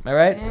wants to. Am I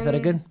right? Is that a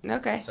good?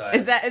 Okay. So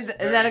Is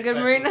that a good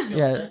Marina?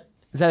 Yeah.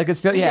 Is that a good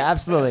skill? Yeah,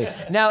 absolutely.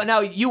 Now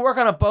you work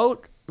on a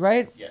boat,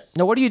 right? Yes.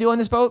 Now what do you do on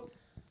this boat?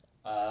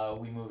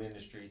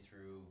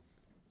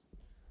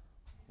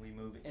 We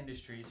move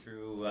industry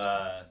through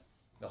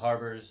the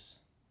harbors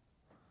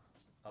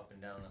up in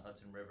down the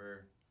Hudson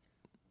River.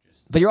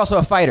 But you're also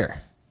a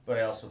fighter. But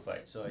I also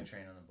fight, so I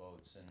train on the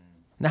boats. And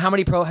Now, how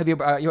many pro have you?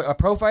 You're a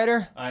pro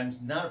fighter? I'm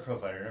not a pro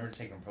fighter. I've never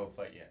taken a pro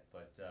fight yet,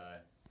 but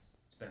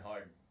it's been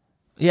hard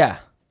Yeah.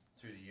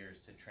 through the years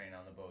to train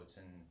on the boats,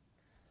 and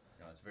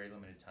it's very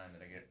limited time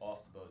that I get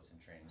off the boats and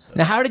train. So.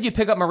 Now, how did you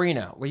pick up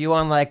Marina? Were you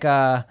on like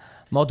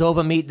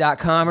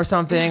MoldovaMeat.com or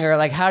something, or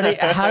like how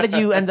did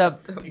you end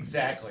up?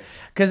 Exactly.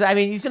 Because I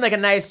mean, you seem like a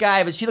nice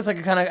guy, but she looks like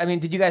a kind of. I mean,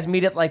 did you guys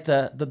meet at like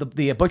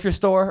the butcher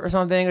store or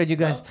something, or did you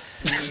guys?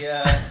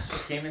 Well, we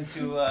came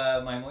into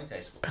my Muay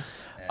Thai school.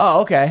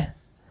 Oh, okay.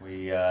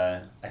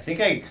 I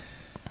think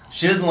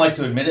she doesn't like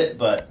to admit it,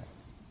 but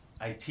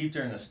I teeped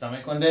her in the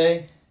stomach one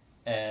day,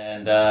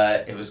 and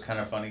it was kind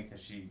of funny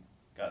because she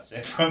got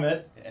sick from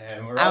it.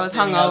 And I was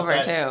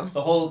hungover too.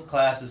 The whole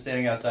class is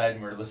standing outside,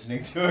 and we're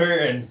listening to her,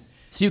 and.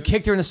 So you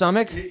kicked her in the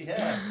stomach?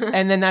 Yeah.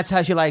 And then that's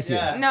how she liked you?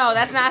 Yeah. No,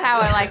 that's not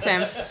how I liked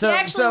him. He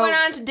actually went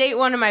on to date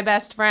one of my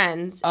best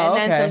friends, and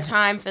then some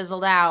time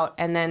fizzled out,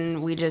 and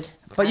then we just.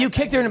 But you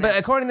kicked her, but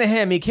according to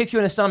him, he kicked you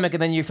in the stomach,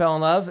 and then you fell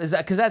in love. Is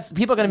that because that's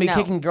people are going to be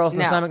kicking girls in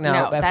the stomach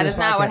now? No, that is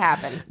not what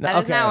happened.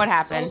 That is not what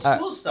happened. Old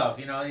school stuff,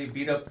 you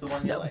beat up the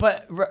one you like.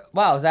 But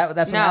wow, that's what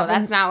happened? No,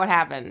 that's not what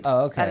happened.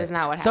 Oh, okay. That is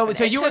not what happened.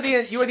 So you were the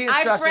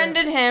instructor. I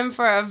friended him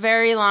for a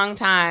very long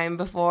time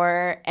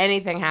before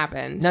anything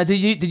happened. Now, did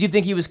you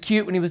think he was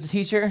cute when he was the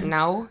teacher?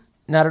 No.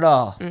 Not at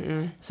all.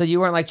 So you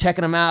weren't like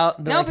checking him out?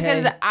 No, like,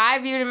 because hey? I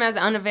viewed him as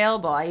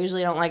unavailable. I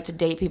usually don't like to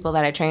date people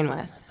that I train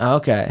with. Oh,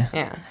 okay.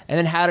 Yeah. And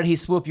then how did he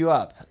swoop you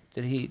up?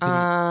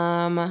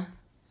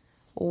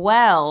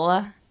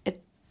 Well,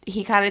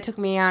 he kind of took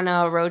me on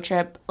a road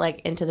trip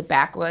like into the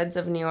backwoods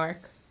of New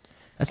York.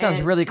 That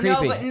sounds really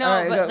creepy. But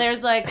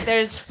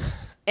there's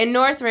in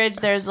Northridge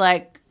there's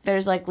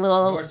like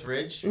little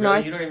Northridge?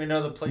 Really? You don't even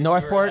know the place.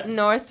 Northport?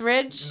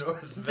 Northridge?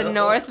 Northville? The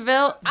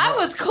Northville? I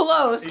was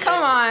close.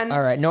 Come on.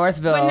 All right,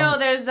 Northville. But no,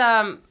 there's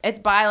it's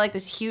by like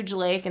this huge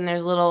lake, and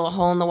there's little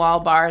hole in the wall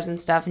bars and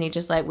stuff, and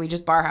we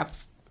just bar hop,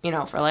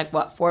 for like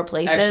 4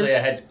 places.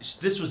 Actually,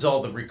 this was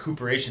all the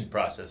recuperation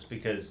process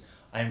because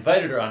I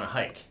invited her on a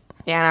hike.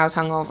 Yeah, and I was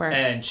hungover.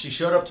 And she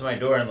showed up to my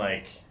door in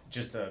like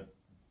just a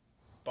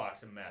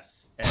box of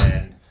mess,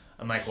 and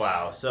I'm like,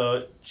 wow.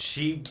 So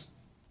she,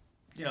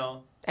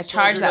 I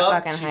charged that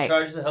fucking hike. She hike.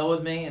 charged the hell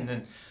with me, and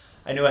then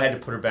I knew I had to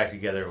put her back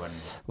together when.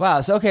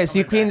 Wow. So so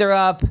you cleaned her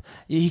up.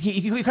 You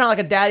kind of like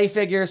a daddy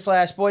figure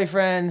 /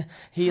 boyfriend.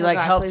 He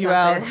helped you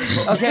out.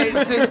 Okay.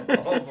 So,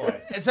 Oh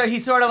boy. so he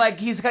sort of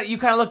like you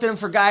kind of looked at him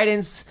for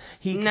guidance.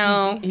 He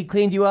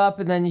cleaned you up,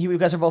 and then you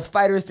guys are both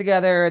fighters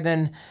together. And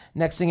then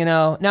next thing you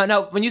know,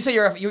 now when you say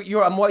you're a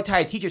Muay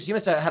Thai teacher, so you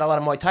must have had a lot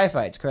of Muay Thai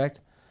fights, correct?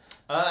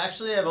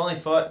 Actually, I've only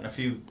fought in a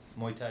few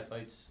Muay Thai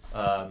fights.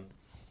 I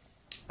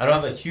don't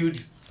have a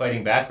huge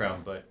fighting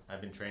background, but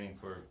I've been training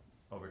for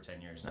over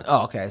 10 years now.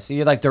 Oh, okay. So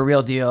you're like the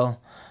real deal.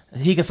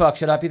 He could fuck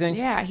shit up, you think?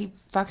 Yeah, he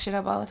fucks shit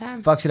up all the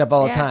time. Fucks it up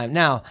all the time.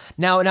 Now,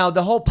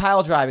 the whole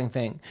pile driving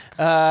thing.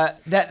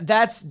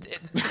 That's.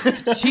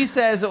 She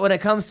says when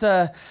it comes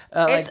to.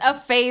 It's a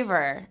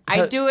favor.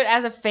 I do it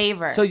as a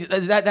favor. So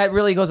that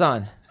really goes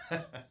on.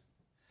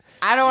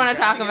 I don't want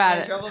to talk about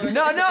it.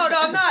 No, I'm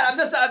not. I'm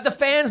just. The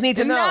fans need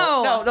to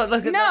know.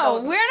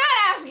 No, we're not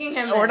asking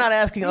him. We're not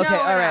asking. Okay, No,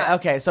 all we're right. not.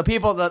 Okay, so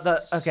people.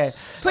 Okay.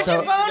 Put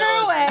your boner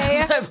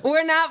away.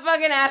 We're not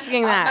fucking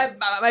asking that.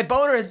 My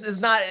boner does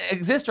not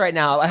exist right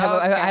now. I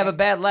have a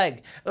bad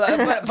leg.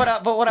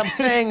 But what I'm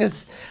saying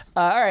is,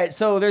 all right.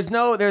 So there's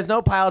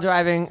no pile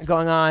driving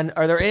going on,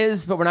 or there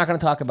is, but we're not going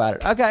to talk about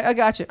it. Okay, I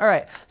got you. All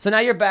right. So now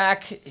you're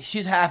back.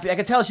 She's happy. I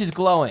can tell she's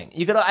glowing.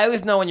 I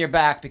always know when you're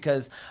back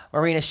because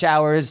Marina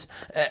showers,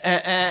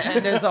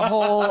 and there's a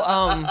whole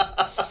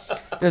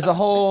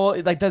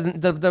like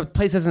the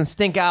place doesn't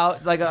stink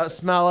out like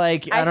smell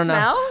like I don't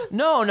know.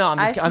 No, I'm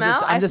just.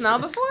 I smell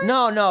before?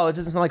 No, it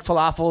doesn't smell like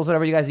falafels,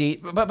 whatever you guys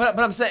eat. But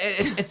I'm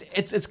saying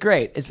it's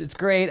great. It's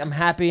great. I'm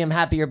happy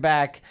you're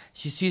back.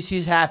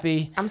 She's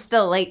happy. I'm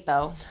still late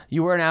though.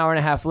 You were an hour and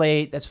a half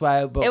late. That's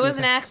why. It was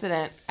an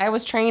accident. I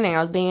was training. I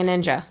was being a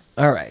ninja.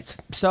 All right.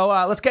 So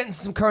let's get into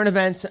some current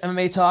events,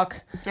 MMA talk.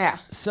 Yeah.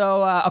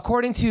 So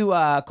according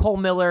to Cole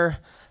Miller,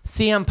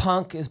 CM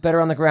Punk is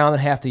better on the ground than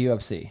half the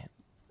UFC.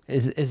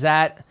 Is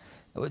that?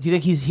 Do you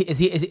think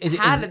is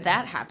How did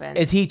that happen?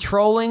 Is he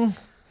trolling?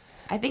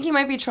 I think he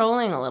might be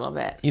trolling a little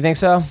bit. You think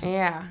so?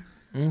 Yeah.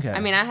 Okay. I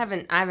mean, I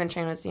haven't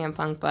trained with CM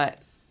Punk, but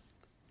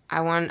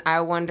I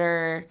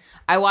wonder.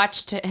 I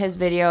watched his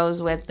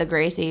videos with the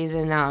Gracies,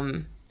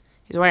 and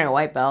he's wearing a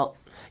white belt.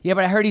 Yeah,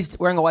 but I heard he's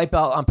wearing a white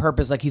belt on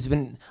purpose. Like he's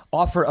been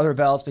offered other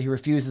belts, but he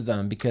refuses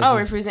them because.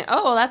 Refusing.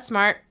 Oh, well, that's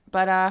smart.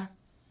 But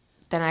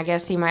then I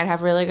guess he might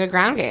have really good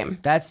ground game.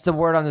 That's the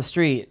word on the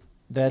street.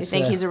 You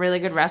think he's a really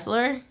good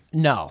wrestler?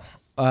 No.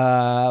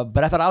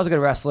 But I thought I was a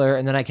good wrestler,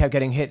 and then I kept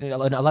getting hit in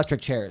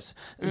electric chairs.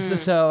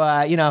 So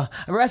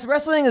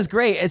wrestling is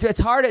great. It's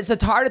hard.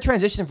 It's hard to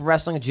transition from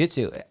wrestling to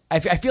jiu-jitsu. I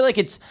feel like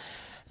it's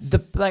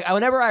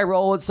whenever I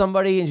roll with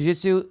somebody in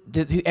jiu-jitsu,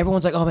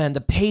 everyone's like, "Oh man, the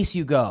pace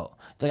you go."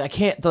 Like I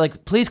can't. They're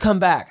like, please come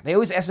back. They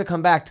always ask me to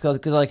come back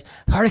because like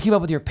hard to keep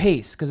up with your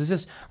pace because it's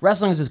just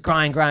wrestling is just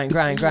grind, and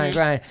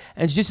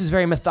jiu-jitsu is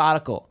very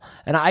methodical.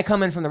 And I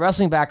come in from the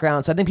wrestling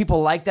background, so I think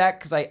people like that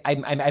because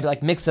I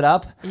like mix it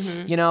up,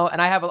 you know.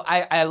 And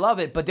I love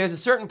it, but there's a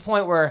certain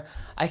point where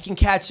I can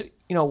catch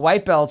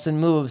white belts and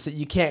moves that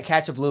you can't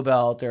catch a blue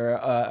belt or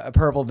a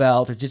purple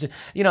belt or just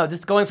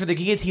going for the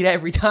guillotine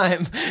every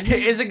time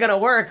isn't gonna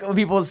work when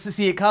people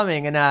see it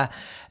coming, and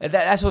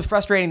that's what's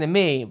frustrating to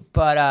me.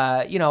 But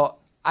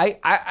I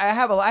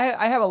have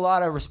a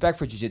lot of respect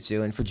for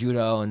jiu-jitsu and for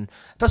judo, and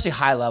especially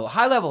high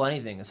level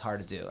anything is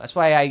hard to do. That's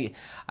why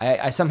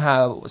I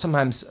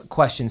sometimes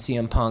question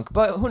CM Punk,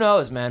 but who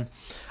knows, man.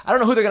 I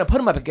don't know who they're going to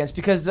put him up against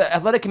because the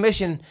Athletic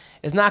Commission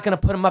is not going to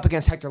put him up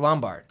against Hector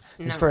Lombard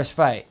his first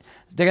fight.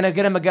 They're going to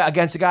get him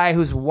against a guy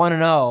who's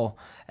 1-0,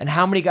 and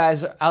how many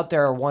guys out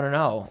there are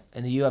 1-0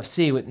 in the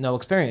UFC with no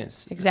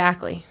experience?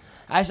 Exactly.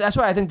 That's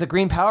why I think the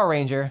Green Power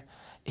Ranger,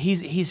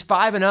 he's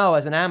 5-0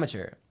 as an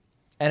amateur,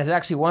 and is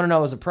actually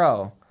 1-0 as a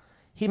pro.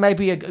 He might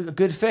be a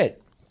good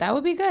fit. That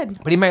would be good.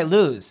 But he might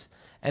lose.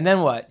 And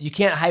then what? You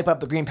can't hype up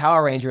the Green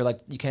Power Ranger like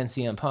you can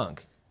CM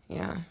Punk.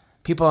 Yeah.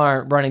 People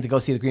aren't running to go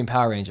see the Green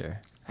Power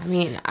Ranger. I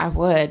mean, I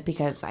would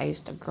because I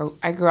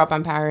grew up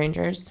on Power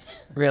Rangers.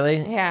 Really?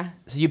 Yeah.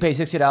 So you pay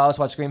 $60 to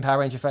watch Green Power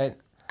Ranger fight?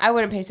 I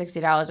wouldn't pay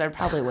 $60. I'd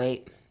probably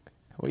wait.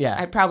 Well, yeah.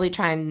 I'd probably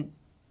try and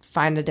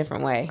find a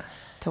different way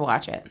to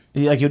watch it.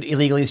 You'd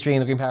illegally stream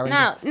the Green Power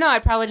Ranger? No,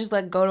 I'd probably just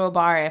go to a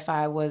bar if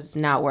I was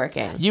not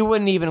working. You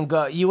wouldn't even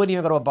go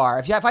to a bar.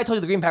 If I told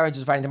you the Green Power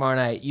Rangers are fighting tomorrow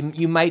night,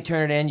 you might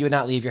turn it in. You would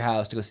not leave your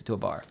house to go to a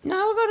bar. No,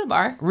 I would go to a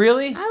bar.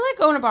 Really? I like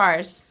going to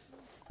bars.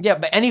 Yeah,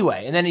 but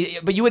anyway,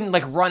 but you wouldn't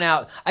run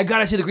out. I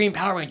gotta see the Green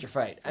Power Ranger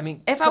fight. I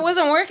mean, if I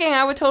wasn't working,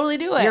 I would totally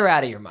do it. You're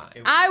out of your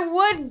mind. I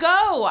would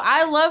go.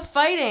 I love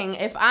fighting.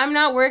 If I'm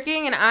not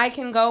working and I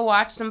can go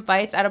watch some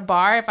fights at a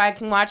bar, if I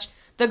can watch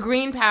the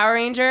Green Power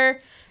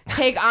Ranger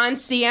take on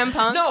CM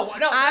Punk,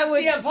 I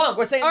would CM Punk.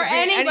 We're saying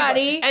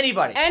anybody.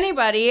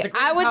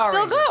 I would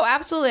still go.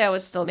 Absolutely, I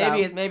would still go.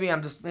 Maybe I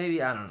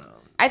don't know.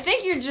 I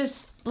think you're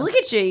just look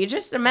at you. You're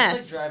just a mess.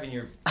 It's like driving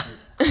your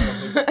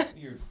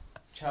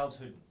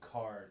childhood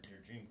car, your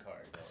dream car.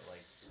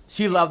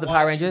 She loved the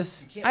Power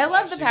Rangers. I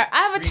love the Power. I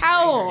have a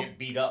towel. Get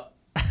beat up.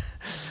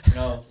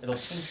 It'll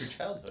change your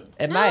childhood.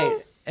 It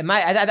might.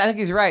 I think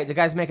he's right. The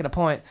guy's making a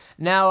point.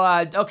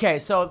 Now, okay,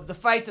 so the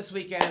fight this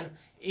weekend,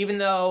 even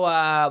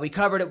though we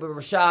covered it with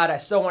Rashad, I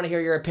still want to hear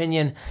your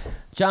opinion.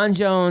 John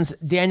Jones,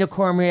 Daniel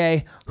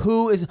Cormier,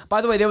 who is,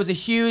 by the way, there was a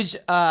huge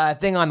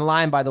thing on the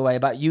line, by the way,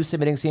 about you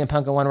submitting CM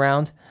Punk in one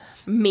round.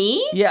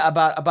 Me? Yeah,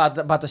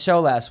 about the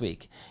show last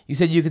week. You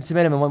said you could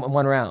submit him in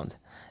one round.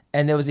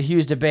 And there was a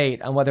huge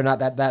debate on whether or not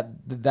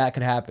that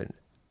could happen.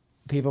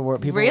 People were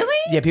really?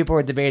 Yeah, people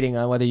were debating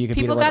on whether you could.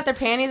 People got their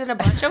panties in a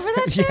bunch over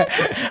that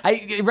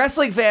shit.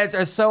 Wrestling fans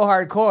are so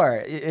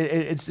hardcore.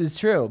 It's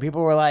true.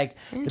 People were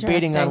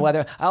debating on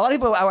whether a lot of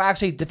people were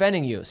actually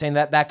defending you, saying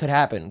that could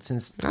happen.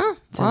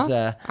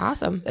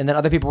 Awesome. And then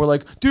other people were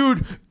like,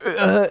 "Dude,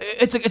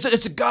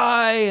 it's a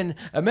guy, and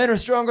men are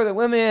stronger than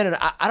women." And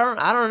I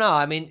don't know.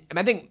 I mean,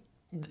 I think.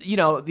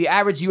 The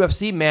average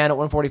UFC man at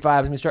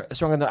 145 is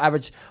stronger than the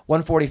average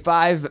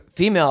 145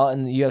 female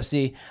in the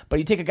UFC. But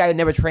you take a guy who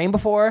never trained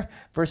before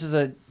versus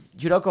a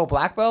judoka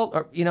black belt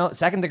or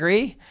second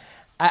degree.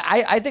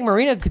 I think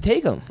Marina could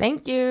take him.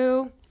 Thank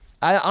you.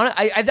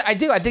 I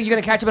do. I think you're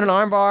gonna catch him in an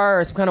armbar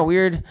or some kind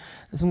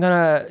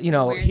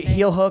of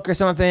heel hook or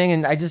something.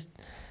 And I just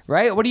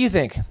right. What do you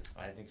think?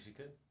 I think she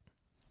could.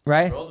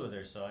 Right. I rolled with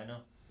her, so I know.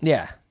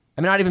 Yeah.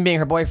 I mean, not even being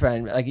her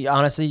boyfriend.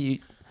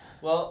 Honestly,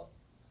 Well,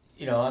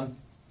 I'm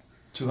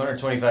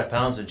 225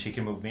 pounds and she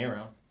can move me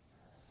around.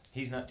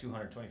 He's not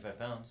 225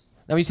 pounds.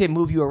 Now, when you say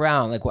move you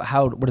around,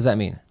 what does that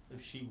mean?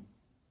 If she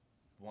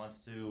wants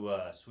to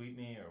sweep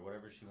me or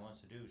whatever she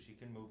wants to do, she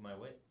can move my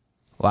weight.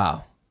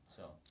 Wow.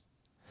 So.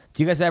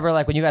 Do you guys ever,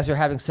 when you guys are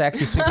having sex,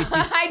 you sweep each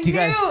other? I knew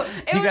it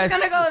was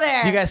going to go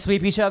there. Do you guys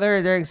sweep each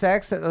other during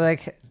sex? All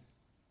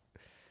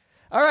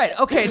right.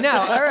 Okay.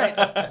 Now, all right.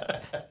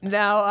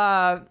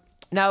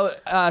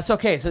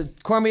 So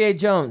Cormier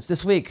Jones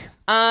this week.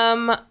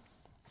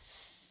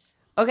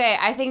 Okay,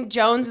 I think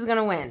Jones is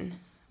gonna win.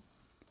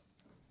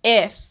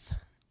 If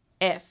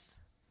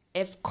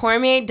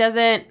Cormier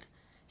doesn't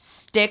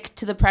stick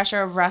to the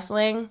pressure of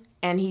wrestling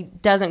and he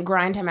doesn't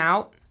grind him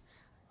out,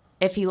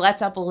 if he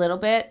lets up a little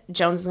bit,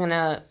 Jones is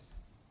gonna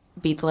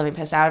beat the living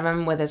piss out of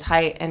him with his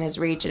height and his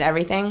reach and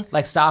everything.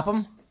 Stop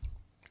him?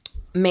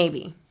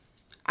 Maybe.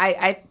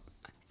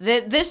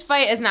 This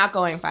fight is not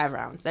going 5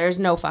 rounds. There's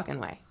no fucking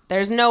way.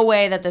 There's no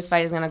way that this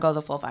fight is gonna go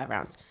the full 5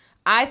 rounds.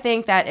 I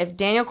think that if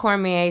Daniel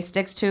Cormier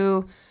sticks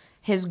to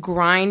his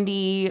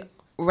grindy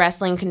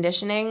wrestling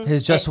conditioning,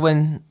 his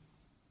win,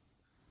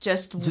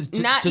 just win,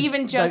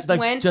 just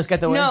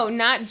get the win. No,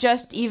 not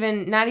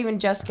even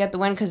just get the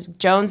win, because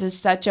Jones is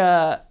such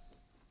a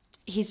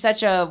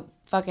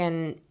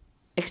fucking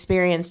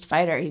experienced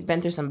fighter. He's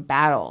been through some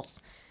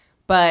battles,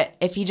 but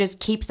if he just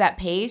keeps that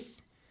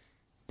pace,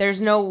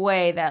 there's no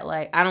way that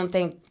I don't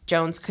think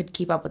Jones could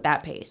keep up with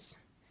that pace.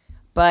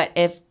 But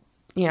if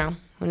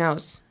who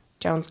knows?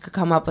 Jones could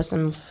come up with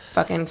some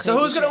fucking crazy So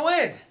who's going to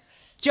shit. win?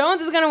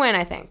 Jones is going to win,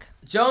 I think.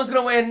 Jones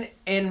going to win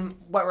in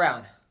what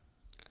round?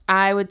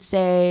 I would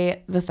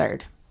say the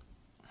third.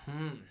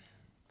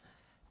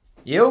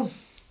 You?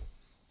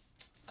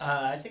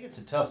 I think it's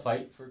a tough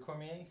fight for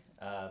Cormier.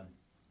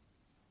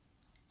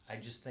 I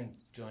just think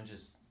Jones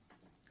just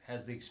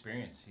has the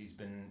experience. He's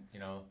been,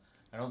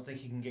 I don't think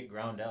he can get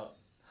ground out.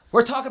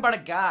 We're talking about a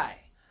guy.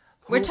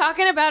 We're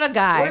talking about a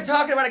guy. We're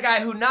talking about a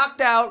guy who knocked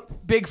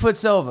out Bigfoot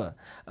Silva,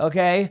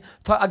 okay?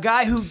 A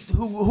guy who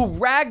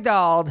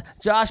ragdolled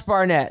Josh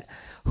Barnett,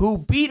 who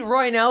beat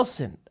Roy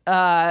Nelson,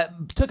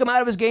 took him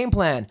out of his game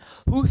plan,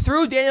 who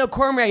threw Daniel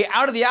Cormier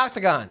out of the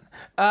octagon.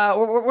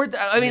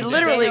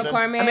 Literally. Daniel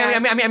Cormier.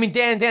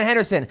 Dan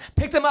Henderson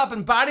picked him up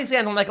and body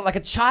slammed him like a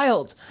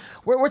child.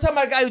 We're talking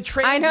about a guy who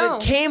trains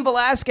with Cain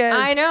Velasquez.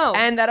 I know.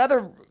 And that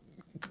other.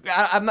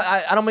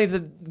 I don't mean to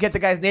get the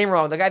guy's name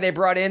wrong. The guy they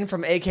brought in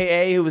from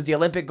AKA, who was the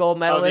Olympic gold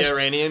medalist. The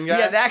Iranian guy?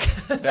 Yeah, that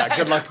guy. Yeah,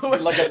 good luck. Good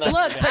luck at night.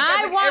 Look,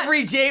 I want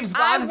every James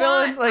Bond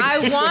villain.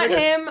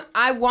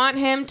 I want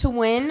him to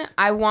win.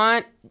 I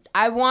want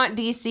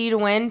DC to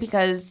win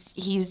because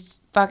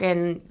he's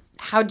fucking.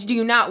 How do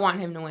you not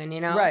want him to win?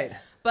 Right.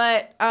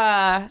 But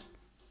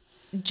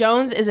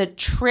Jones is a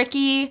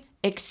tricky,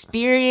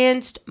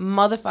 experienced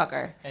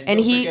motherfucker, And don't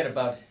he forget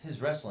about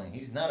his wrestling.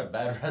 He's not a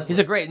bad wrestler. He's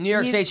a great New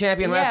York State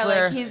champion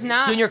wrestler. Like, he's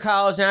not junior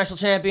college national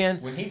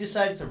champion. When he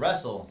decides to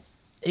wrestle,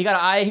 He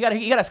got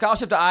a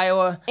scholarship to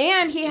Iowa.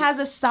 And he has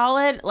a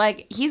solid,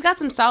 he's got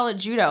some solid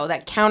judo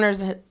that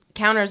counters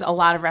a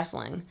lot of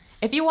wrestling.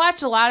 If you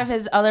watch a lot of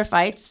his other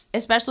fights,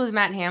 especially with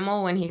Matt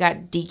Hamill when he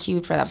got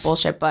DQ'd for that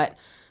bullshit, but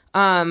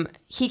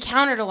he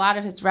countered a lot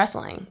of his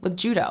wrestling with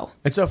judo.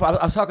 And so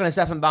I was talking to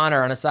Stephan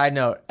Bonner on a side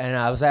note, and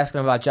I was asking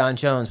him about John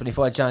Jones when he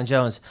fought John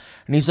Jones.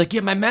 And he's like,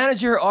 yeah, my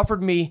manager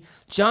offered me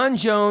John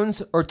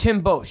Jones or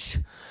Tim Bosch.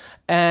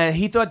 And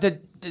he thought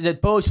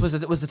that Bosch was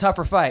the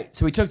tougher fight.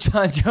 So he took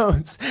John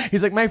Jones.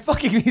 He's like,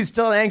 he's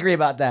still angry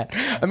about that.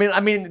 I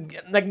mean,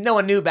 like no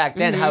one knew back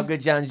then how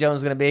good John Jones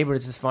was going to be, but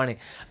it's just funny.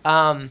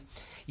 I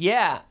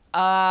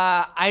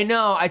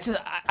know.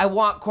 I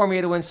want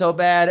Cormier to win so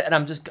bad, and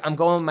I'm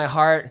going with my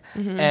heart.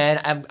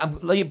 And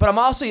but I'm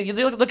also, you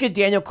look at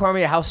Daniel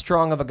Cormier, how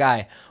strong of a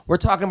guy. We're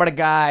talking about a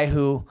guy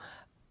who,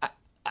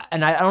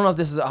 and I don't know if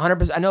this is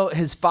 100%. I know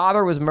his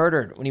father was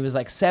murdered when he was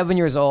like 7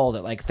 years old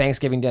at like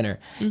Thanksgiving dinner.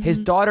 His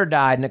daughter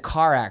died in a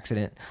car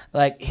accident.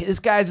 Like,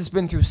 this guy's just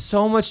been through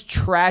so much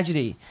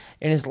tragedy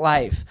in his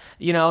life.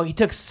 He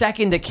took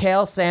second to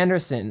Cael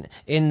Sanderson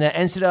in the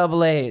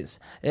NCAAs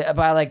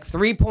by like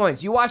 3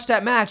 points. You watch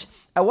that match.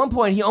 At one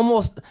point, he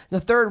almost, in the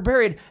third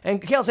period,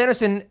 and Cael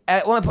Sanderson,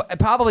 at one point,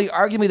 probably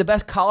arguably the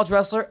best college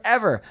wrestler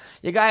ever.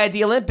 The guy at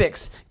the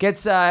Olympics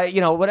gets,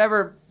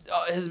 whatever,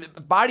 his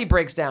body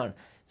breaks down.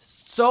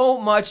 So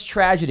much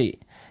tragedy.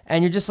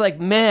 And you're just like,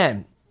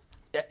 man,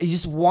 you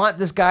just want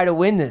this guy to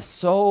win this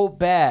so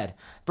bad.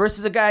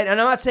 Versus a guy, and I'm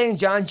not saying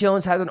John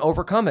Jones hasn't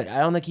overcome it. I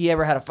don't think he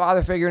ever had a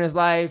father figure in his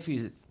life.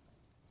 He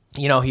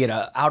had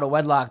a out of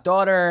wedlock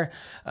daughter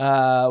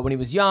when he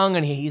was young,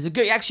 and he's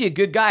actually a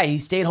good guy. He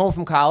stayed home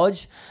from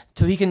college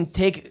so he can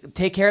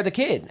take care of the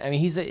kid. I mean,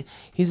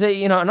 he's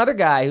another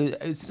guy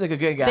who's like a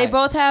good guy. They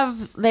both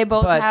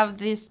have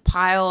this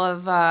pile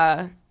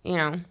of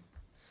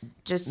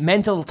just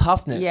mental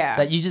toughness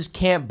that you just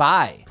can't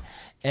buy.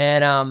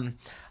 And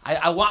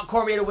I want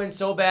Cormier to win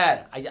so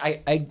bad.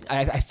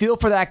 I feel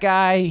for that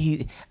guy.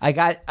 He's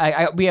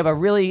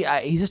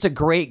just a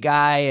great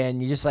guy,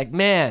 and you're just like,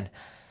 man,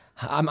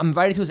 I'm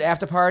invited to his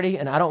after party,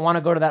 and I don't want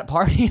to go to that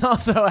party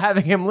also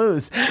having him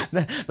lose.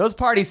 Those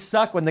parties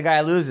suck when the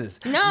guy loses.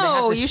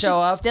 No, you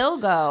should still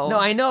go. No,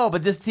 I know,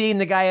 but just seeing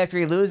the guy after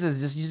he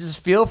loses, you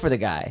just feel for the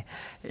guy.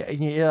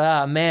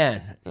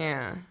 Man.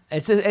 Yeah.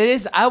 It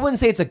is. I wouldn't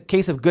say it's a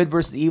case of good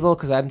versus evil,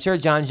 because I'm sure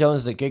John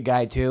Jones is a good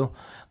guy too,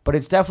 but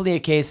it's definitely a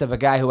case of a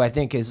guy who I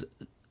think is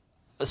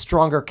a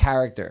stronger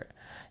character.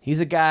 He's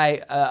a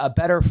guy, a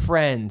better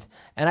friend,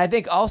 and I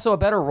think also a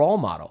better role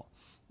model.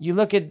 You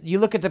look at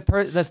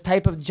the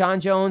type of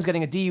John Jones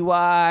getting a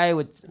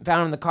DUI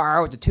found in the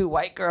car with the two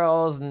white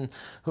girls, and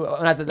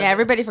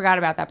everybody forgot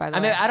about that, by the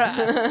way. I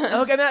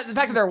don't. The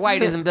fact that they're white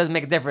doesn't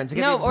make a difference.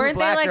 No, weren't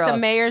they like girls. The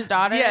mayor's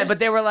daughters? Yeah, but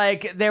they were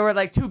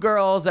like two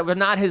girls that were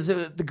not his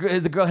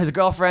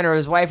girlfriend or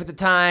his wife at the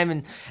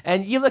time,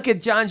 and you look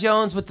at John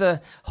Jones with the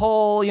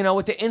whole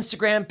with the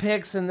Instagram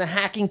pics and the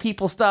hacking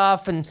people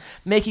stuff and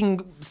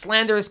making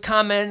slanderous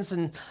comments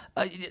and.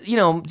 I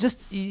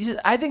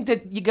think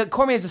that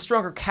Cormier is a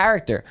stronger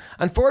character.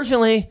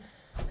 Unfortunately,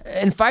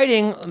 in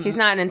fighting, he's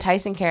not an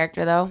enticing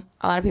character, though.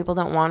 A lot of people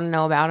don't want to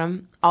know about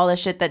him. All the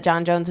shit that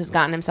John Jones has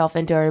gotten himself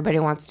into, everybody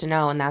wants to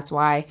know, and that's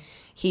why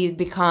he's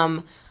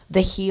become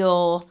the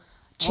heel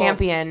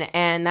champion,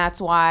 and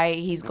that's why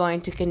he's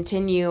going to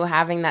continue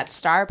having that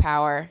star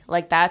power.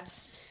 Like,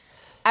 that's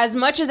as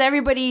much as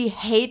everybody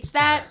hates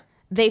that.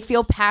 they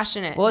feel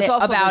passionate Well, it's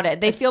also about this-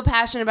 it. They feel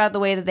passionate about the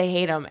way that they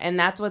hate him, and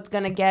that's what's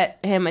going to get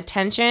him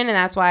attention, and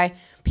that's why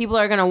people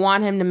are going to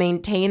want him to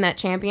maintain that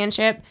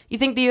championship. You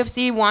think the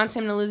UFC wants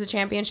him to lose a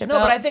championship? No,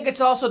 belt? but I think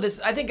it's also this.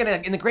 I think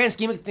in the grand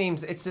scheme of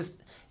things, it's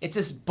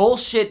this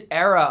bullshit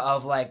era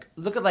of like,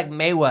 look at like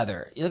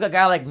Mayweather. You look at a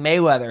guy like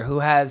Mayweather who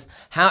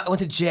went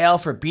to jail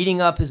for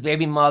beating up his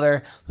baby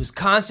mother, who's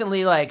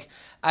constantly like,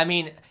 I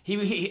mean,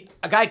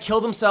 a guy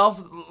killed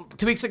himself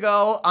 2 weeks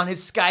ago on his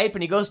Skype,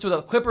 and he goes to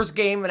the Clippers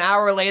game an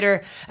hour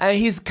later, and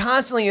he's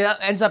constantly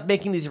ends up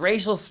making these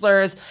racial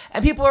slurs,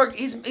 and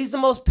he's the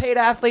most paid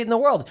athlete in the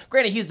world.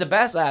 Granted, he's the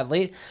best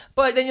athlete,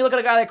 but then you look at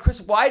a guy like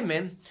Chris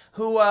Weidman,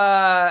 who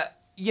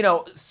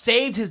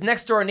saved his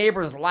next door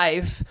neighbor's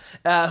life,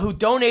 who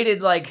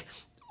donated like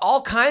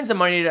all kinds of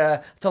money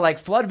to like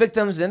flood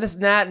victims and this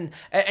and that,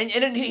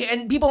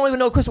 and people don't even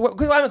know Chris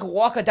Weidman could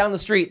walk down the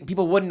street and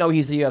people wouldn't know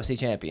he's the UFC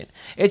champion.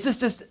 It's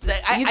just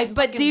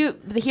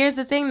here's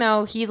the thing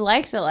though, he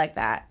likes it like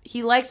that.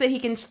 He likes that he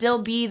can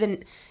still be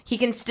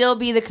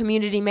the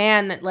community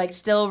man that like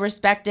still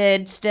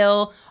respected,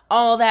 still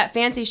all that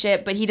fancy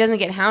shit, but he doesn't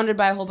get hounded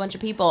by a whole bunch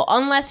of people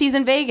unless he's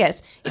in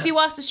Vegas. If he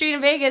walks the street in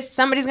Vegas,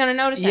 somebody's gonna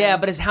notice him. Yeah,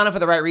 but it's hounded for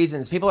the right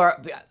reasons. People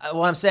are.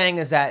 What I'm saying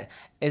is that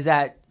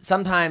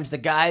sometimes the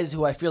guys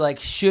who I feel like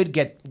should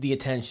get the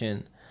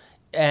attention,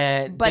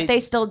 but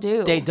they still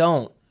do. They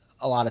don't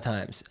a lot of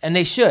times, and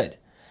they should.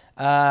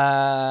 There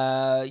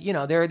are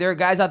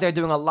guys out there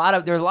doing there's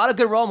a lot of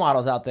good role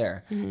models out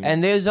there,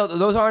 and those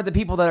aren't the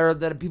people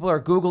that people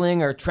are Googling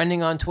or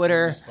trending on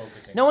Twitter.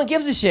 No one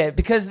gives a shit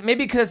because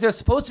they're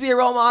supposed to be a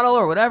role model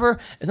or whatever.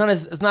 It's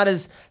not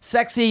as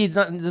sexy.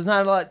 There's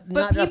not a lot.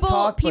 But not enough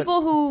talk.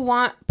 People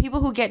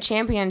who get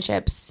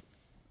championships,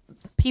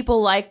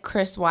 people like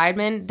Chris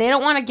Weidman, they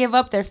don't want to give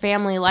up their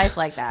family life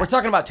like that. We're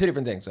talking about two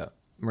different things, though,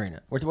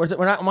 Marina. I'm not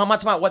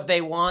talking about what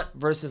they want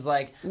versus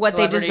like what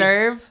celebrity. They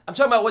deserve. I'm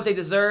talking about what they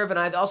deserve, and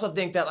I also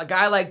think that a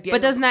guy like Daniel.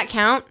 But doesn't that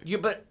count?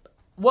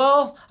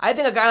 I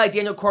think a guy like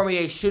Daniel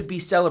Cormier should be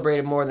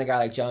celebrated more than a guy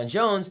like John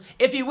Jones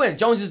if he wins.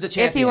 Jones is the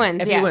champion.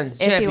 If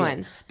he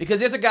wins. Because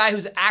there's a guy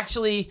who's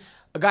actually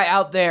a guy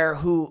out there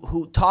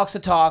who talks the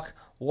talk,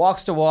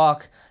 walks the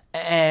walk,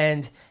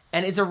 and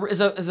is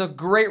a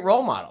great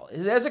role model.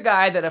 There's a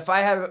guy that if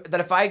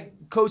I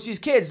coach these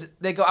kids,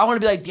 they go, I want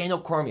to be like Daniel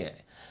Cormier,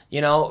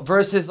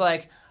 versus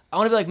like I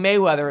want to be like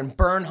Mayweather and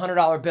burn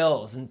 $100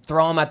 bills and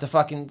throw them at the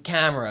fucking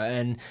camera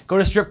and go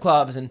to strip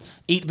clubs and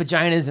eat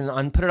vaginas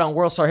and put it on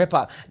World Star Hip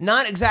Hop.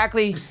 Not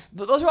exactly.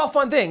 Those are all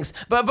fun things,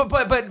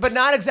 but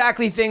not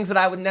exactly things that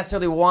I would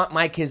necessarily want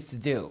my kids to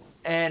do.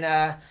 And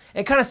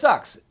it kind of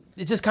sucks.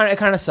 It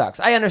kind of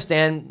sucks. I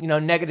understand,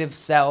 negative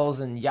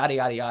sells and yada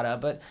yada yada,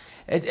 but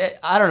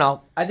I don't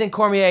know. I think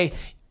Cormier,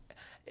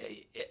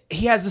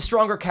 he has a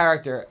stronger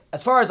character,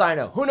 as far as I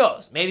know. Who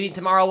knows? Maybe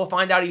tomorrow we'll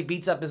find out he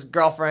beats up his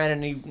girlfriend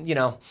and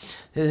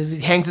he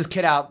hangs his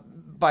kid out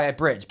by a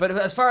bridge. But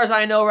as far as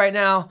I know right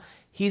now,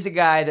 he's a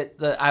guy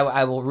that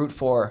I will root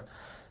for,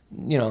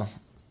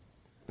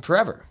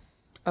 forever.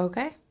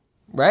 Okay.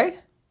 Right?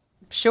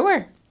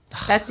 Sure.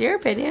 That's your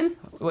opinion.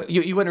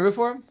 You wouldn't root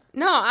for him?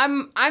 No,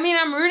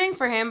 I'm rooting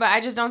for him, but I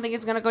just don't think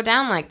it's gonna go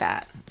down like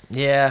that.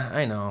 Yeah,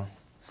 I know.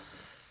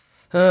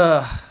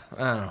 I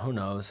don't know. Who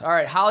knows? All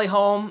right, Holly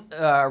Holm,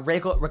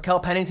 Raquel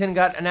Pennington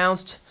got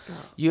announced.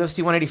 UFC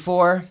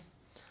 184.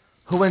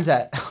 Who wins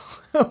that?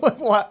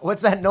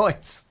 What's that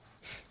noise?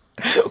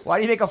 Why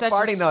do you make a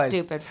farting noise?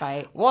 Stupid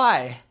fight.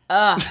 Why?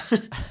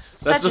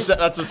 That's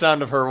the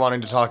sound of her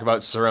wanting to talk about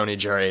Cerrone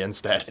Jerry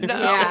instead. No,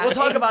 Yeah, we'll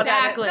talk about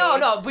that. exactly.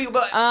 No.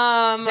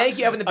 Thank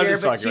you, Evan the I'm Beer,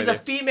 just but fucking she's with a you.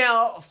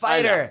 female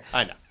fighter.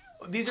 I know.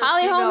 These are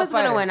Holly female Holm is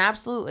fighters. gonna win.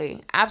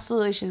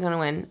 Absolutely, she's gonna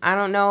win. I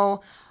don't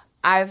know.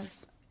 I've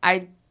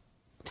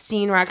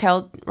seen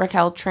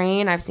Raquel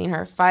train. I've seen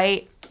her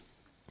fight.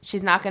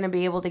 She's not gonna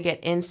be able to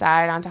get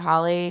inside onto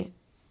Holly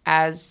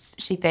as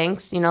she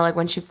thinks. Like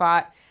when she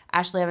fought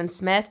Ashley Evans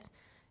Smith.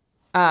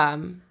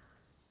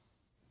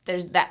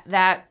 There's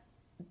that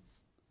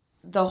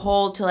the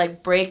hold to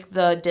like break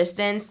the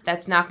distance,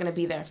 that's not going to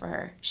be there for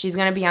her. She's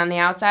going to be on the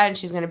outside and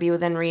she's going to be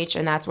within reach,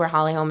 and that's where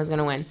Holly Holm is going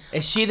to win.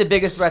 Is she the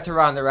biggest threat to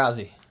Ronda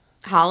Rousey?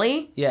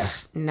 Holly? Yeah.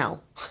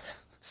 No.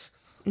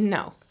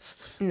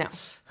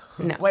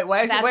 Wait,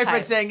 why is your That's boyfriend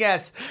hype. saying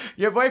yes?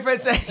 Your boyfriend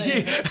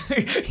saying...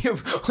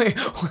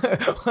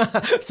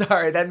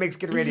 Sorry, that makes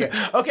good radio.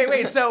 Okay,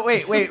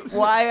 wait.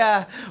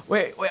 Why...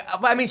 Wait.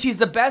 I mean, she's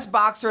the best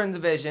boxer in the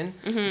division.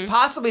 Mm-hmm.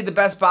 Possibly the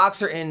best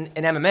boxer in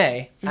MMA.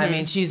 Mm-hmm. I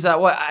mean, she's...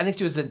 I think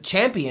she was a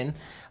champion.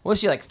 What was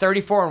she, like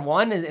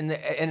 34-1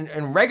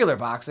 in regular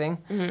boxing?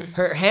 Mm-hmm.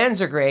 Her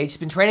hands are great. She's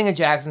been training in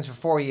Jackson's for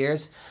 4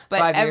 years. But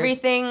 5 years.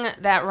 everything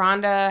that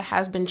Ronda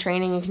has been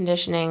training and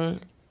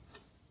conditioning,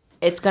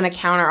 it's going to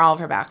counter all of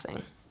her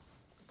boxing.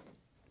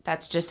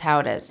 That's just how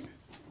it is.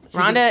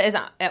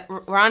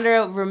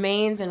 Ronda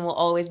remains and will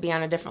always be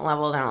on a different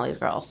level than all these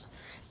girls.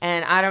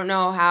 And I don't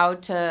know how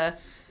to,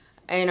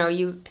 I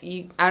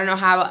don't know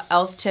how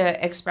else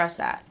to express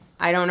that.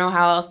 I don't know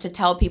how else to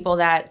tell people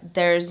that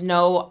there's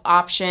no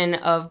option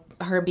of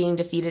her being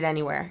defeated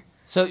anywhere.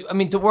 So, I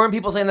mean, weren't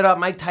people saying that about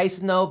Mike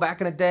Tyson, though,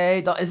 back in the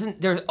day? Isn't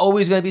there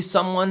always going to be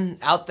someone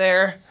out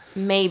there?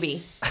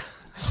 Maybe.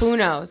 Who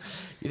knows?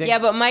 Yeah,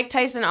 but Mike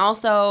Tyson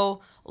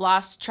also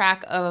lost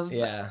track of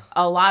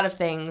a lot of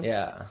things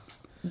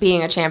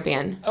being a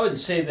champion. I would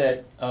say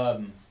that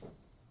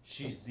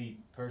she's the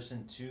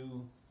person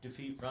to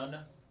defeat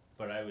Ronda,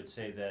 but I would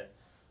say that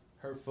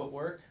her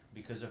footwork,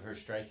 because of her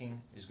striking,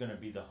 is going to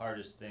be the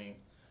hardest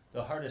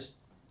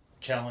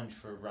challenge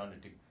for Ronda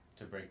to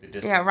break the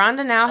distance. Yeah,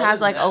 Ronda now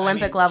has like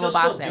Olympic level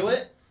boxing. She'll still do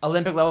it.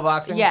 Olympic level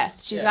boxing?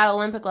 Yes, she's got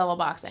Olympic level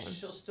boxing.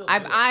 She'll still do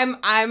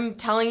I'm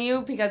telling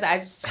you because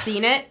I've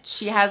seen it.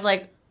 She has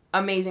like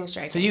amazing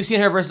striking. So you've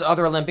seen her versus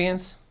other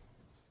Olympians?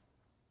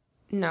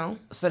 No.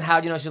 So then how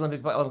do you know she's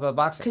Olympic level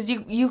boxing? Because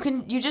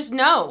you just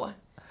know.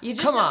 You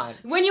just Come know. on.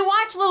 When you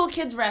watch little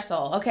kids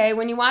wrestle, okay?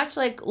 When you watch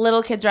like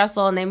little kids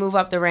wrestle and they move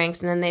up the ranks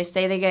and then they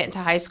say they get into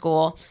high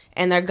school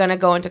and they're gonna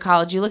go into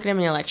college, you look at him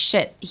and you're like,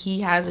 shit, he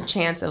has a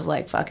chance of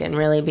like fucking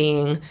really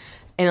being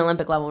an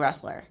Olympic level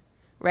wrestler,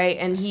 right?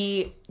 And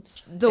in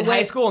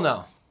high school,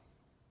 no.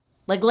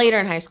 Like later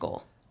in high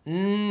school.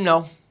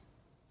 No.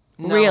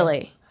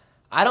 Really?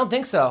 I don't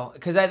think so,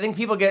 because I think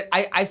people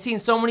I've seen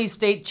so many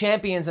state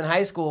champions in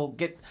high school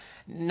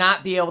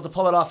not be able to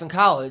pull it off in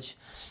college.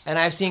 And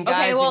I've seen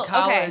guys in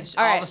college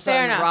all of a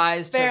sudden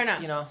rise to,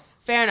 you know.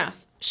 Fair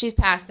enough. She's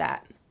past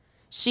that.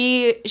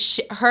 The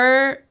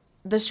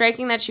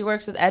striking that she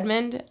works with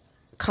Edmund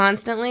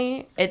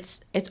constantly,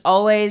 it's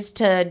always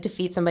to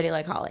defeat somebody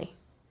like Holly.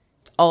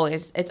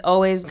 It's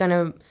always going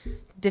to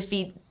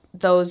defeat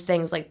those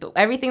things. Like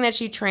everything that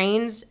she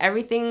trains,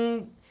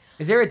 everything.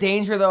 Is there a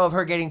danger, though, of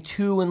her getting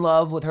too in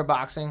love with her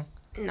boxing?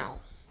 No.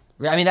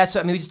 I mean,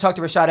 we just talked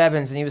to Rashad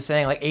Evans, and he was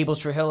saying, like, Abel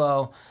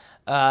Trujillo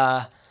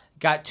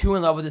got too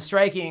in love with his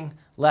striking,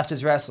 left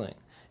his wrestling.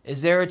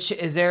 Is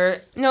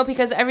there... No,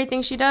 because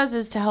everything she does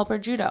is to help her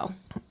judo.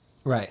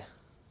 Right.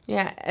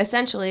 Yeah,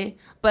 essentially.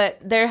 But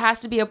there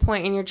has to be a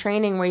point in your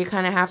training where you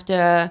kind of have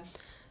to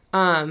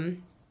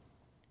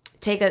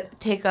take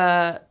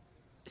a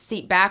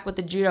seat back with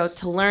the judo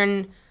to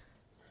learn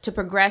to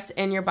progress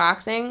in your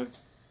boxing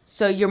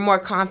so you're more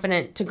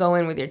confident to go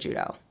in with your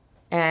judo.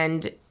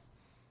 And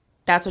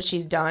that's what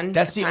she's done.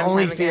 That's the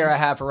only fear I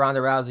have for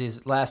Ronda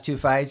Rousey's last two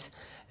fights,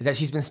 is that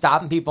she's been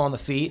stopping people on the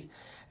feet,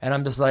 and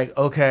I'm just like,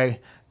 okay,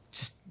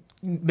 just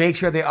make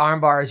sure the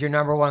armbar is your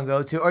number one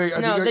go-to.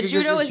 The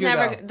judo is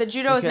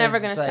never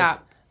going to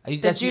stop.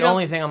 That's the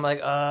only thing I'm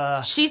like,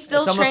 She's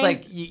still it's trained. almost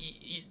like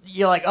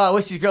you're like, oh, I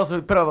wish these girls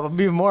would put up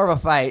even more of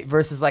a fight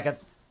versus like a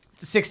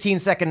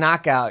 16-second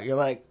knockout. You're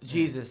like,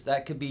 Jesus,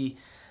 that could be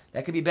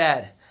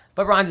bad.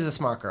 But Ronda's a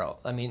smart girl.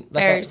 I mean,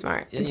 very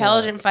smart,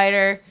 intelligent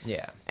fighter.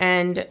 Yeah,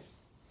 and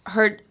if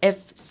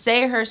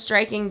her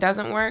striking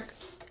doesn't work,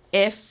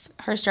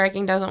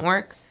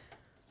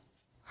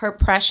 her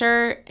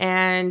pressure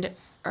and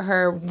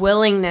her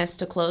willingness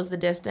to close the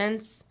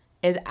distance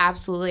is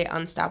absolutely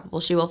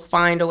unstoppable. She will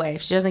find a way.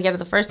 If she doesn't get it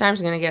the first time,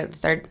 she's going to get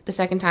it the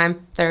second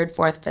time, third,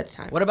 fourth, fifth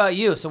time. What about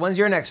you? So when's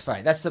your next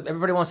fight?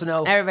 Everybody wants to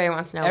know. Everybody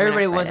wants to know.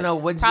 Everybody wants to know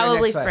when's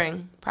your next fight.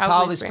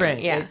 Probably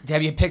spring. Yeah.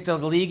 Have you picked a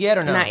league yet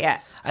or no? Not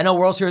yet. I know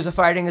World Series of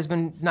Fighting has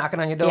been knocking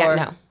on your door.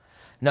 Yeah,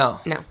 No.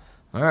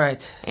 All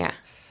right. Yeah.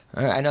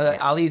 All right. I know that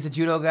Ali's a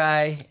judo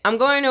guy. I'm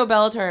going to a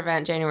Bellator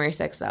event January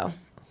 6th, though.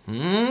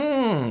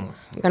 I'm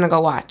going to go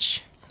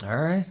watch. All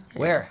right.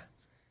 Where?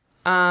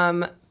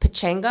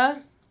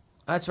 Pachanga.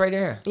 That's right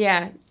here.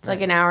 Yeah, it's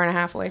like an hour and a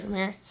half away from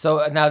here.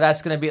 So now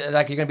that's gonna be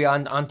like you're gonna be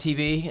on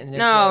TV. And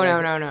No.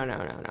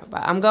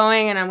 But I'm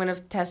going and I'm gonna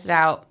test it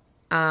out.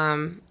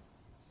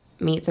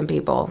 Meet some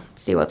people,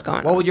 see what's going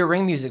on. What would your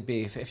ring music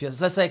be? If you,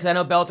 let's say, because I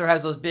know Bellator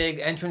has those big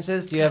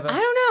entrances. Do you have? I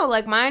don't know.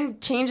 Like mine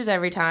changes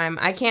every time.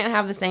 I can't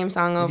have the same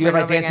song over. Do you have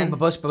and like over Dancing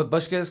again.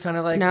 Babushkas, kind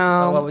of like?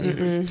 No. What would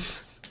you?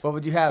 What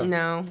would you have?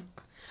 No.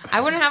 I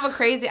wouldn't have a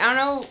crazy. I don't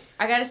know.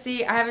 I gotta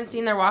see. I haven't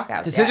seen their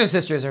walkouts. The Scissor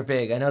Sisters are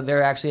big. I know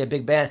they're actually a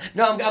big band.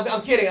 No,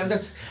 I'm kidding. I'm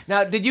just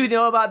now. Did you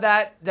know about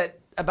that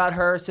about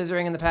her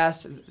scissoring in the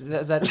past?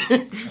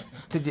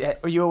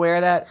 Were you aware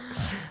of that?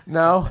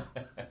 No.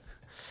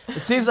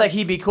 It seems like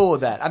he'd be cool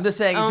with that. I'm just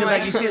saying.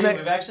 You seem like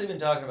we've actually been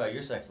talking about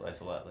your sex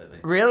life a lot lately.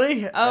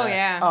 Really? Oh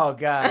yeah. Oh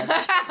God.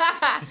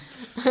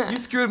 You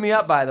screwed me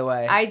up, by the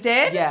way. I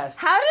did? Yes.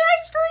 How did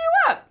I screw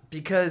you up?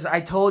 Because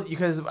I told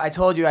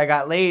you I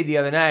got laid the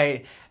other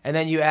night, and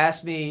then you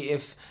asked me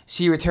if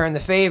she returned the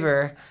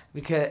favor,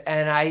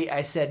 and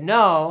I said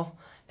no,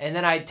 and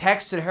then I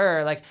texted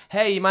her like,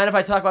 "Hey, you mind if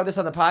I talk about this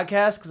on the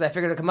podcast?" Because I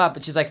figured it'd come up,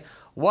 and she's like,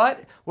 "What?"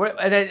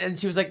 And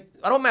she was like,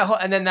 "I don't want my whole,"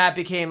 and then that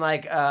became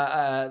like.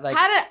 How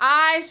did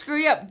I screw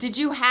you up? Did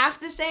you have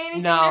to say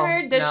anything to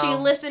her? Does she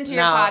listen to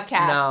your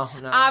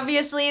podcast? No.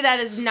 Obviously, that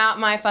is not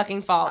my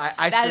fucking fault.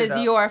 That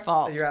is your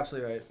fault. You're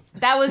absolutely right.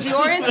 That was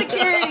your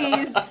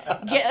insecurities,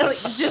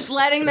 just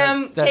letting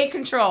them take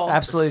control.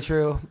 Absolutely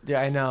true.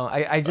 Yeah, I know.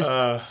 I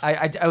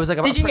was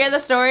like. Did you hear the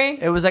story?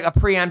 It was like a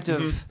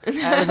preemptive.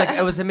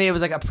 It was a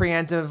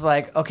preemptive.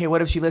 Like, okay,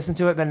 what if she listened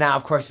to it? But now,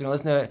 of course, she's gonna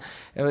listen to it,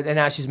 and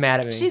now she's mad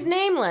at me. She's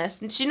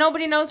nameless.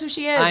 Nobody knows who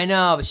she is. I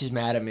know, but she's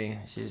mad at me.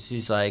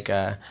 She's like,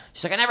 I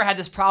never had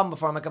this problem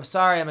before. I'm like, I'm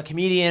sorry, I'm a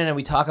comedian, and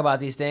we talk about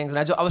these things.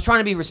 And I was trying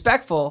to be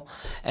respectful,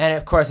 and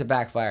of course it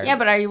backfired. Yeah,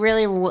 but are you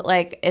really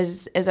like?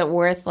 Is it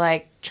worth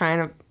like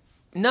trying to?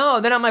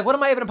 No, then I'm like, what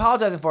am I even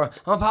apologizing for?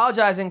 I'm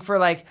apologizing for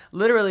like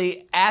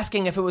literally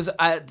asking if it was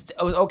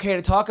okay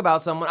to talk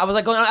about someone. I was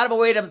like going out of my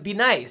way to be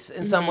nice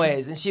in some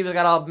ways, and she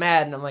got all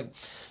mad, and I'm like,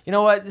 you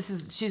know what?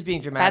 She's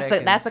being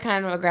dramatic. That's the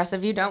kind of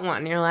aggressive you don't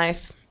want in your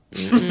life.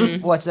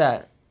 What's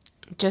that?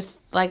 Just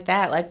like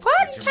that, like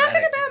what are you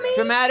talking about me?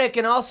 Dramatic,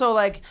 and also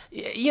like,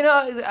 you know,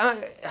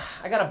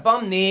 I got a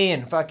bum knee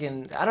and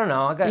fucking, I don't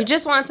know. You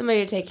just want somebody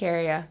to take care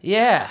of you.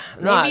 Yeah,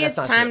 Maybe it's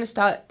time to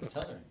start.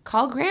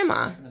 Call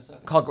grandma.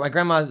 My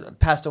grandma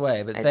passed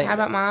away, but How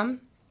about mom?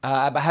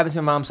 I haven't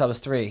seen mom since I was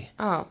 3.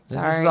 Oh,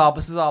 sorry.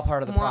 This is all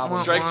part of the problem.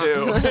 Strike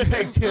two.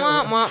 Strike two.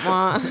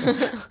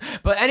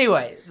 But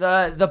anyway,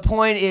 the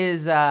point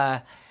is,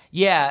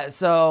 yeah.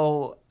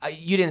 So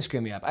you didn't screw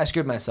me up. I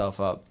screwed myself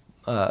up.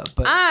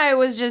 But I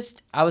was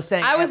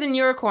saying I was in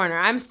your corner.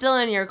 I'm still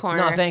in your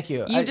corner. No, thank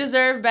you. You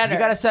deserve better. You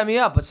got to set me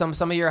up with some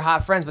of your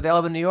hot friends, but they all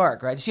live in New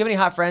York, right? Does she have any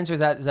hot friends, or is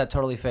that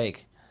totally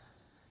fake?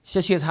 She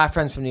says she has hot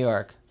friends from New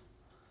York.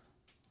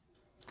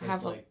 I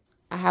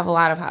have a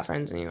lot of hot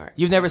friends in New York.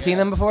 You've never seen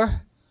them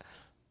before?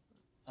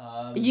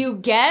 You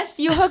guess?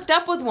 You hooked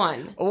up with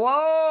one. Whoa!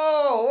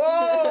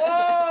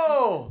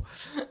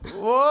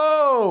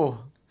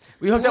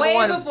 We hooked up with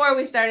one. Way before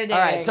we started dating.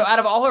 All right, so out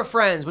of all her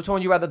friends, which one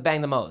would you rather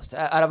bang the most?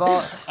 Out of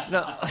all...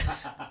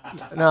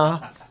 No.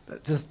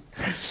 Just...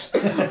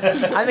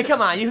 I mean,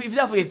 come on. You've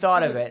definitely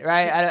thought of it,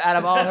 right? Out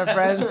of all her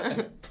friends...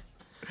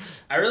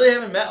 I really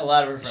haven't met a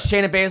lot of her friends.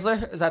 Shayna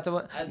Baszler? Is that the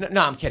one? No,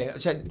 I'm kidding.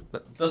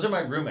 Those are my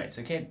roommates.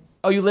 I can't...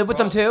 Oh, you live with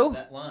them too?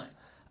 That line.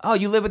 Oh,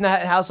 you live in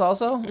that house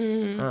also?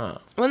 Mm-hmm. Oh.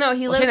 Well, no,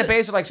 he lives... Shayna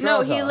Baszler likes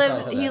girls. No,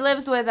 he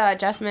lives with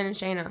Jessamine and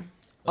Shayna.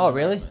 Oh,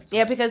 really?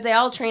 Yeah, because they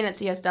all train at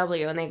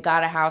CSW, and they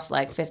got a house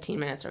like 15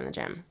 minutes from the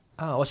gym.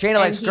 Oh, well, Shayna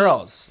likes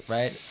girls,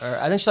 right? Or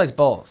I think she likes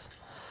both.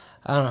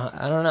 I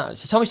don't know.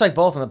 She told me she liked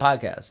both on the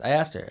podcast. I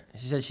asked her.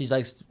 She said she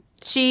likes...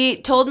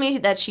 She told me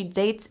that she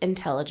dates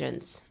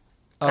intelligence.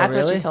 Oh, That's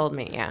really? what she told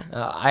me, yeah.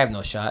 I have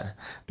no shot.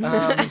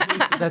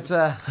 That's...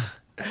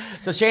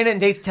 So Shayna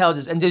dates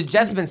intelligence. And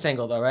Jessamine's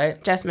single, though,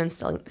 right? Jessamine's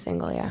still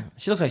single, yeah.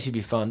 She looks like she'd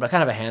be fun, but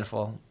kind of a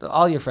handful.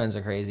 All your friends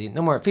are crazy.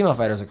 No more... Female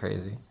fighters are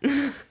crazy.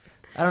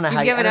 I don't know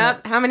how... You've given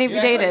up? How many have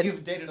you dated? Like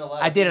you've dated a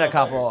lot. I dated a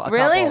couple.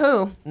 Really?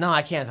 Who? No,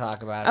 I can't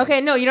talk about it. Okay,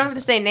 no, you don't have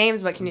to say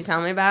names, but can you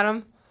tell me about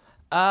them?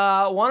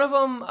 One of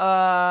them,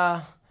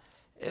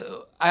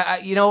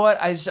 you know what?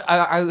 I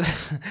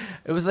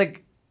it was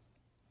like,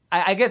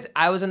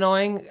 I was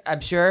annoying,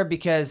 I'm sure,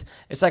 because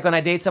it's like when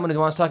I date someone who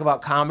wants to talk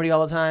about comedy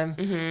all the time,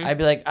 I'd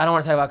be like, I don't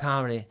want to talk about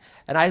comedy.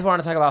 And I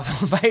want to talk about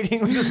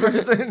fighting with this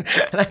person,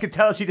 and I could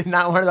tell she did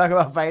not want to talk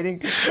about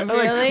fighting. I'm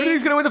like,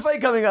 who's going to win the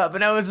fight coming up?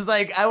 And I was just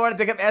like, I wanted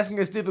to keep asking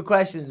her stupid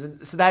questions,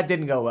 and so that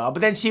didn't go well.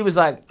 But then she was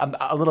like,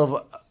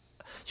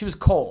 she was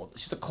cold.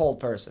 She's a cold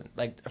person.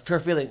 Like, her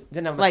feeling,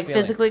 didn't have much Like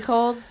feeling. physically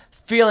cold?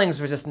 Feelings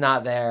were just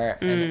not there.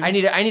 And I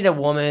need a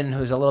woman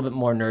who's a little bit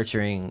more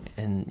nurturing,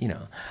 and, you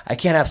know, I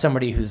can't have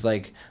somebody who's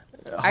like...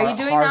 Are you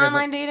doing the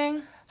online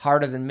dating?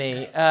 Harder than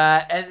me.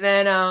 And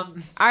then...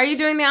 Are you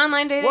doing the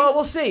online dating? Well,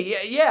 we'll see.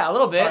 Yeah, a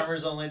little bit.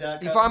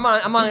 FarmersOnly.com.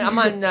 I'm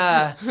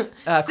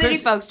on City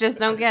folks just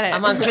don't get it.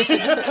 I'm on Christian...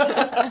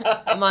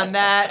 I'm on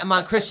that. I'm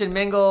on Christian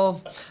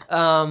Mingle.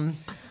 I'm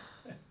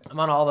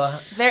on all the...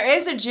 There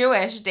is a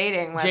Jewish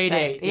dating website.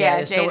 J-Date.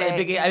 Yeah,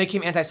 J-Date. I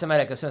became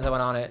anti-Semitic as soon as I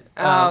went on it.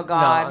 Oh,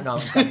 God. No,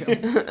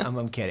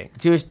 I'm kidding.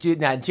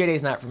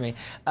 J-Date's not for me.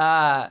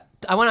 I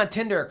went on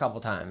Tinder a couple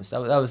times.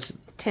 That was...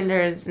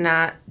 Tinder is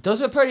not... Those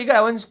were pretty good.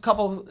 I went on a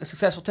couple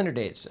successful Tinder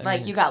dates. I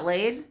mean, you got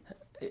laid?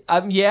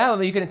 Yeah, I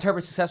mean, you can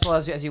interpret successful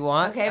as you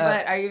want. Okay,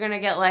 but are you going to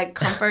get, like,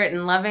 comfort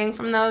and loving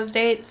from those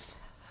dates?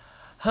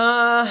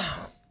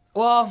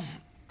 Well...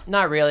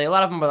 Not really. A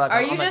lot of them were like.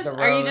 Are you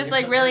just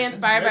like really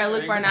inspired by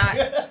Luke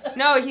Barnett?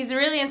 No, he's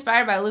really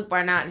inspired by Luke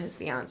Barnett and his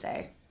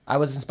fiance. I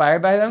was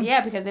inspired by them.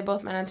 Yeah, because they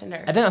both met on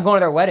Tinder. I think I'm going to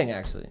their wedding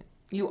actually.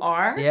 You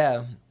are?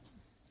 Yeah.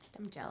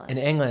 I'm jealous. In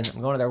England, I'm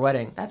going to their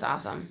wedding. That's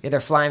awesome. Yeah, they're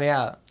flying me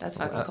out. That's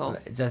fucking cool.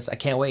 I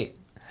can't wait.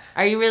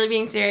 Are you really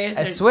being serious?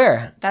 I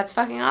swear. That's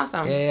fucking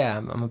awesome. Yeah.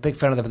 I'm a big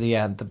fan of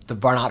the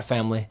Barnett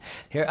family.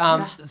 Here.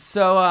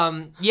 So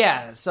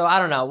I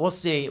don't know. We'll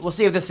see. We'll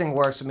see if this thing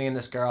works with me and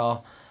this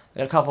girl.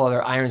 Got a couple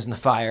other irons in the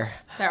fire.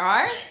 There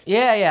are?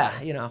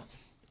 Yeah, you know.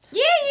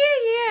 Yeah.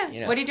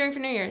 You know. What are you doing for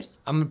New Year's?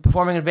 I'm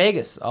performing in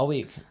Vegas all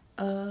week.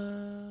 Right.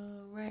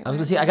 I was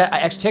gonna see. I got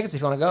extra tickets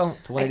if you want to go.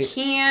 To I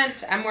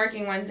can't. I'm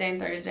working Wednesday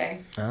and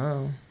Thursday.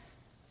 Oh.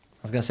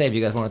 I was gonna say if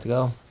you guys wanted to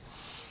go,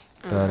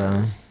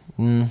 but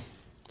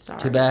Sorry.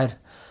 too bad.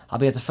 I'll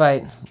be at the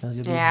fight.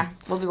 Yeah,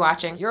 we'll be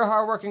watching. You're a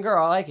hard-working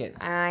girl. I like it.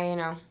 You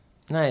know.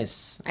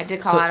 Nice. I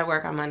did call out of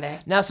work on Monday.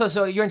 Now,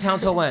 so you're in town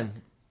till when?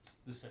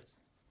 The 6th.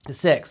 The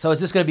 6th. So is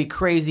this going to be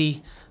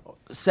crazy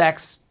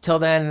sex till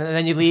then, and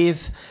then you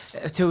leave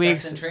 2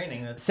 weeks. Sex and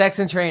training. Sex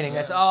and training.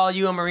 That's all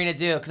you and Marina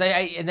do. Because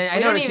I We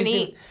don't even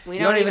eat. We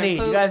don't even eat.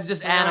 poop. You guys are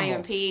just we animals. don't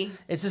even pee.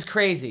 It's just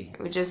crazy.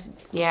 We just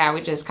kind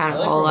I of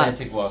like pull up.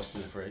 romantic walks to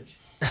the fridge.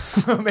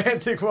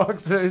 Romantic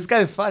walks. This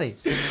guy is funny.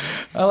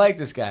 I like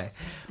this guy.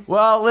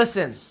 Well,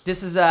 listen,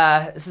 this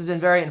has been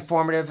very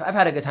informative. I've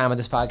had a good time with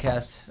this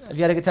podcast. Have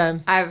you had a good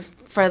time?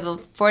 For the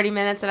 40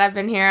 minutes that I've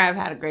been here, I've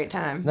had a great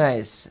time.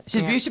 Nice.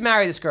 Yeah. You should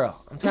marry this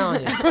girl. I'm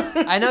telling you.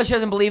 I know she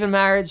doesn't believe in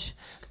marriage,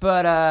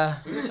 but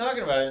We were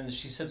talking about it, and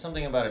she said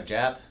something about a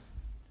Jap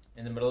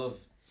in the middle of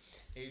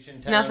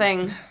Asian town.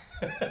 Nothing.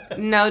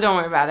 No, don't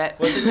worry about it.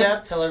 What's a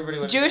Jap? Tell everybody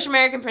what. Jewish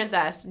American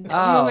princess.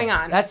 Oh, Moving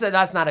on.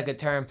 That's not a good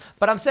term.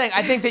 But I'm saying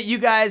I think that you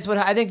guys would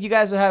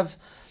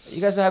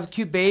have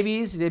cute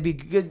babies. They'd be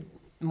good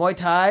Muay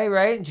Thai,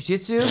 right?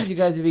 Jiu-Jitsu. You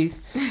guys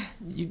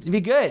you'd be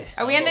good.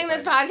 Are we ending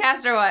this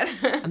podcast or what?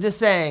 I'm just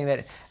saying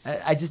that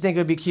I just think it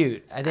would be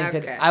cute. I think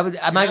Okay. that I would.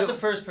 You're not the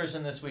first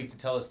person this week to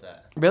tell us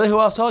that. Really? Who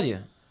else told you?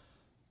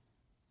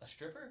 A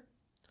stripper?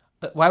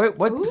 Why?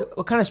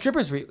 What kind of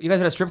strippers were you? You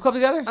guys at a strip club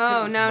together?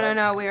 Oh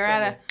no. We were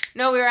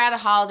at a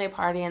holiday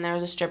party and there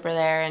was a stripper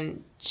there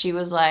and she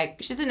was like,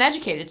 she's an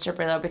educated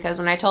stripper though, because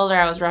when I told her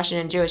I was Russian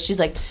and Jewish, she's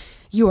like,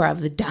 you are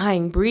of the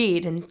dying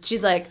breed, and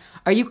she's like,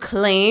 are you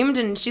claimed?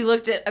 And she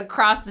looked at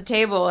across the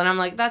table and I'm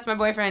like, that's my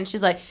boyfriend. And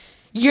she's like,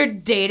 you're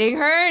dating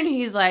her? And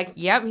he's like,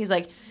 yep. And he's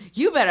like,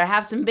 you better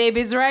have some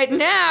babies right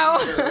now.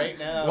 Right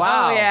now.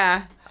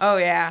 Wow. Oh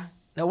yeah.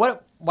 Now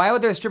what? Why were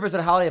there strippers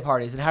at holiday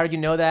parties? And how did you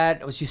know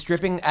that? Was she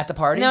stripping at the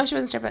party? No, she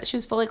wasn't stripping. She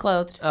was fully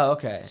clothed. Oh,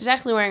 okay. She's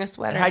actually wearing a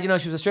sweater. How did you know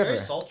she was a stripper? Very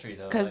sultry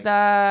though.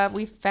 Because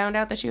we found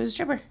out that she was a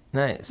stripper.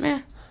 Nice.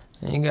 Yeah.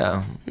 There you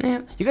go.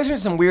 Yeah. You guys are doing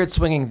some weird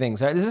swinging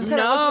things, right? This is kind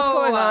of what's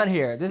going on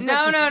here. This is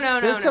No.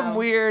 There's some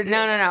weird.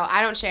 No.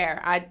 I don't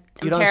share.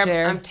 You don't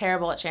share? I'm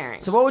terrible at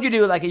sharing. So what would you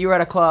do? Like you were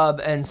at a club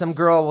and some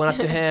girl went up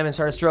to him and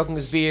started stroking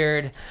his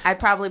beard. I'd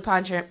probably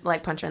punch her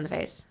in the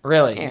face.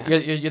 Really? Yeah.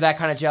 You're that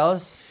kind of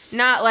jealous?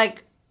 Not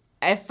like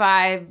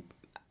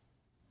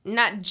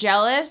not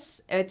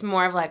jealous. It's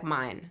more of like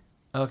mine.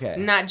 Okay.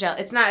 Not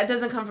jealous. It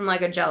doesn't come from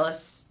like a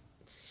jealous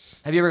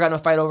Have you ever gotten in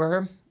a fight over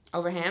her?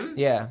 over him.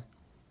 Yeah.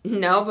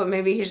 No, but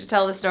maybe he should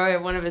tell the story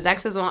of one of his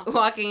exes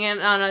walking in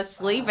on us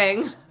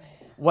sleeping.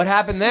 What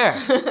happened there?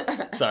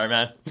 Sorry,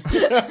 man.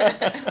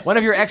 One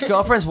of your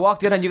ex-girlfriends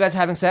walked in on you guys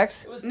having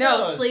sex?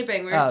 No,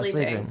 sleeping. We were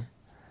sleeping.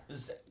 It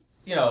was,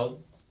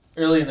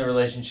 early in the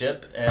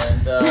relationship,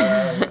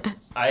 and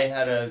I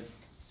had a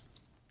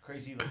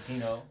crazy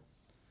Latino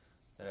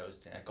that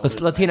I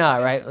was. Latina,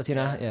 right?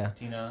 Latina, yeah.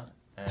 Latina,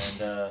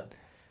 and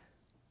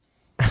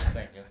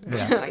thank you.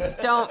 Yeah.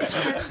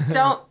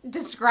 don't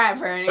describe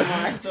her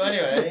anymore. So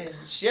anyway,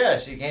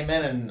 she came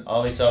in, and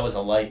all we saw was a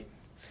light.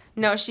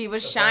 No, she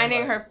was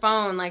shining her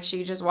phone like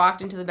she just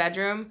walked into the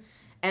bedroom,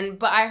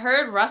 but I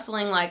heard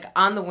rustling like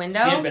on the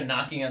window. She had been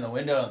knocking on the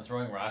window and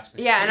throwing rocks.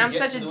 Yeah, and I'm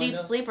such a deep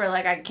sleeper.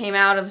 Like I came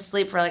out of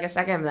sleep for like a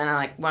second, but then I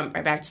like went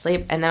right back to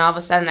sleep, and then all of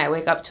a sudden I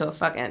wake up to a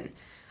fucking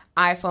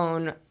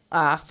iPhone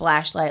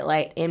flashlight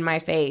light in my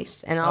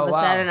face, and all of a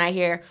sudden I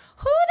hear,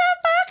 "Who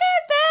the fuck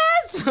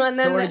is this?" And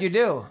then So what did you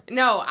do?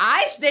 No,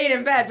 I stayed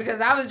in bed because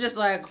I was just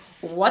like,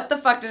 what the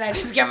fuck did I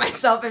just get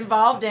myself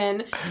involved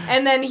in?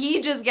 And then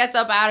he just gets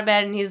up out of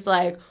bed and he's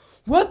like,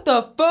 what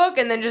the fuck?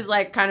 And then just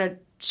like kind of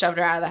shoved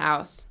her out of the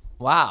house.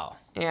 Wow.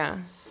 Yeah.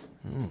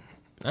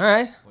 All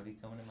right. What are you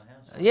coming to my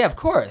house for? Yeah, of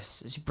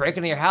course. She break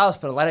into your house,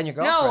 put a light on your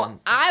girlfriend. No,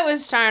 I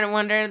was trying to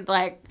wonder,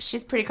 like,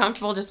 she's pretty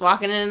comfortable just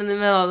walking in the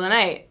middle of the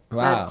night.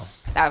 Wow.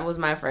 That was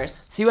my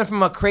first. So you went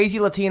from a crazy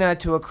Latina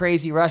to a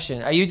crazy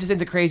Russian. Are you just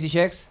into crazy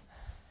chicks?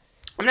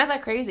 I'm not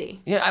that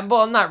crazy. Yeah,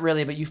 well, not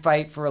really, but you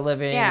fight for a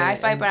living. Yeah, I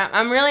fight, but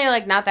I'm really,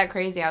 like, not that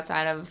crazy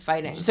outside of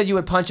fighting. You said you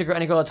would punch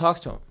any girl that talks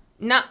to him.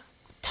 Not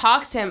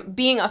talks to him,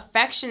 being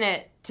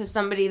affectionate to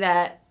somebody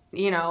that,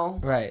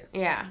 Right.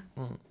 Yeah.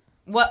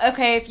 Well,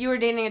 okay, if you were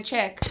dating a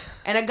chick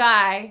and a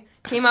guy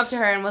came up to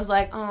her and was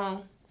like,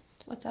 oh,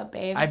 what's up,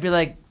 babe? I'd be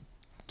like,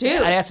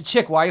 dude. I'd ask the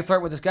chick, why are you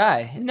flirting with this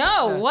guy?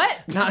 No, what?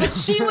 But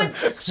she's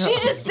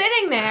just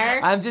sitting there.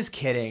 I'm just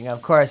kidding.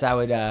 Of course, I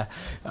would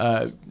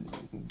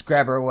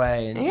grab her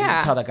away and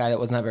tell that guy that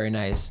was not very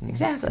nice.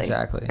 Exactly.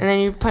 Exactly. And then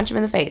you punch him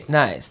in the face.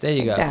 Nice. There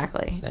you go.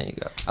 Exactly. There you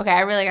go. Okay,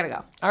 I really gotta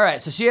go. All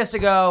right, so she has to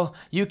go.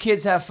 You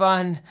kids have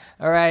fun.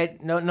 All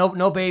right,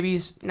 no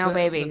babies. No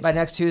babies. By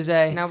next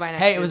Tuesday. No, by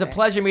next Hey, it was a Tuesday.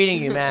 pleasure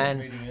meeting you,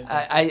 man.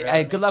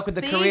 I good luck with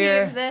the See, career.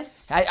 you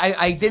exist.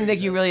 I didn't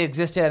think you really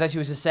existed. I thought she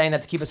was just saying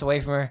that to keep us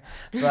away from her.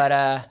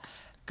 But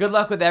good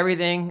luck with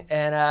everything.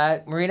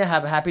 And Marina,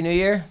 have a happy New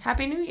Year.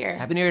 Happy New Year.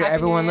 Happy New Year to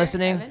everyone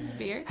listening. Evan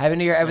Beard. Happy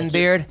New Year, Evan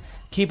Beard.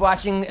 Keep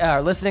watching,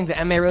 listening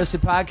to MA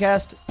Roasted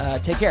Podcast.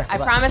 Take care. I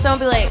Bye-bye. promise I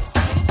won't be late.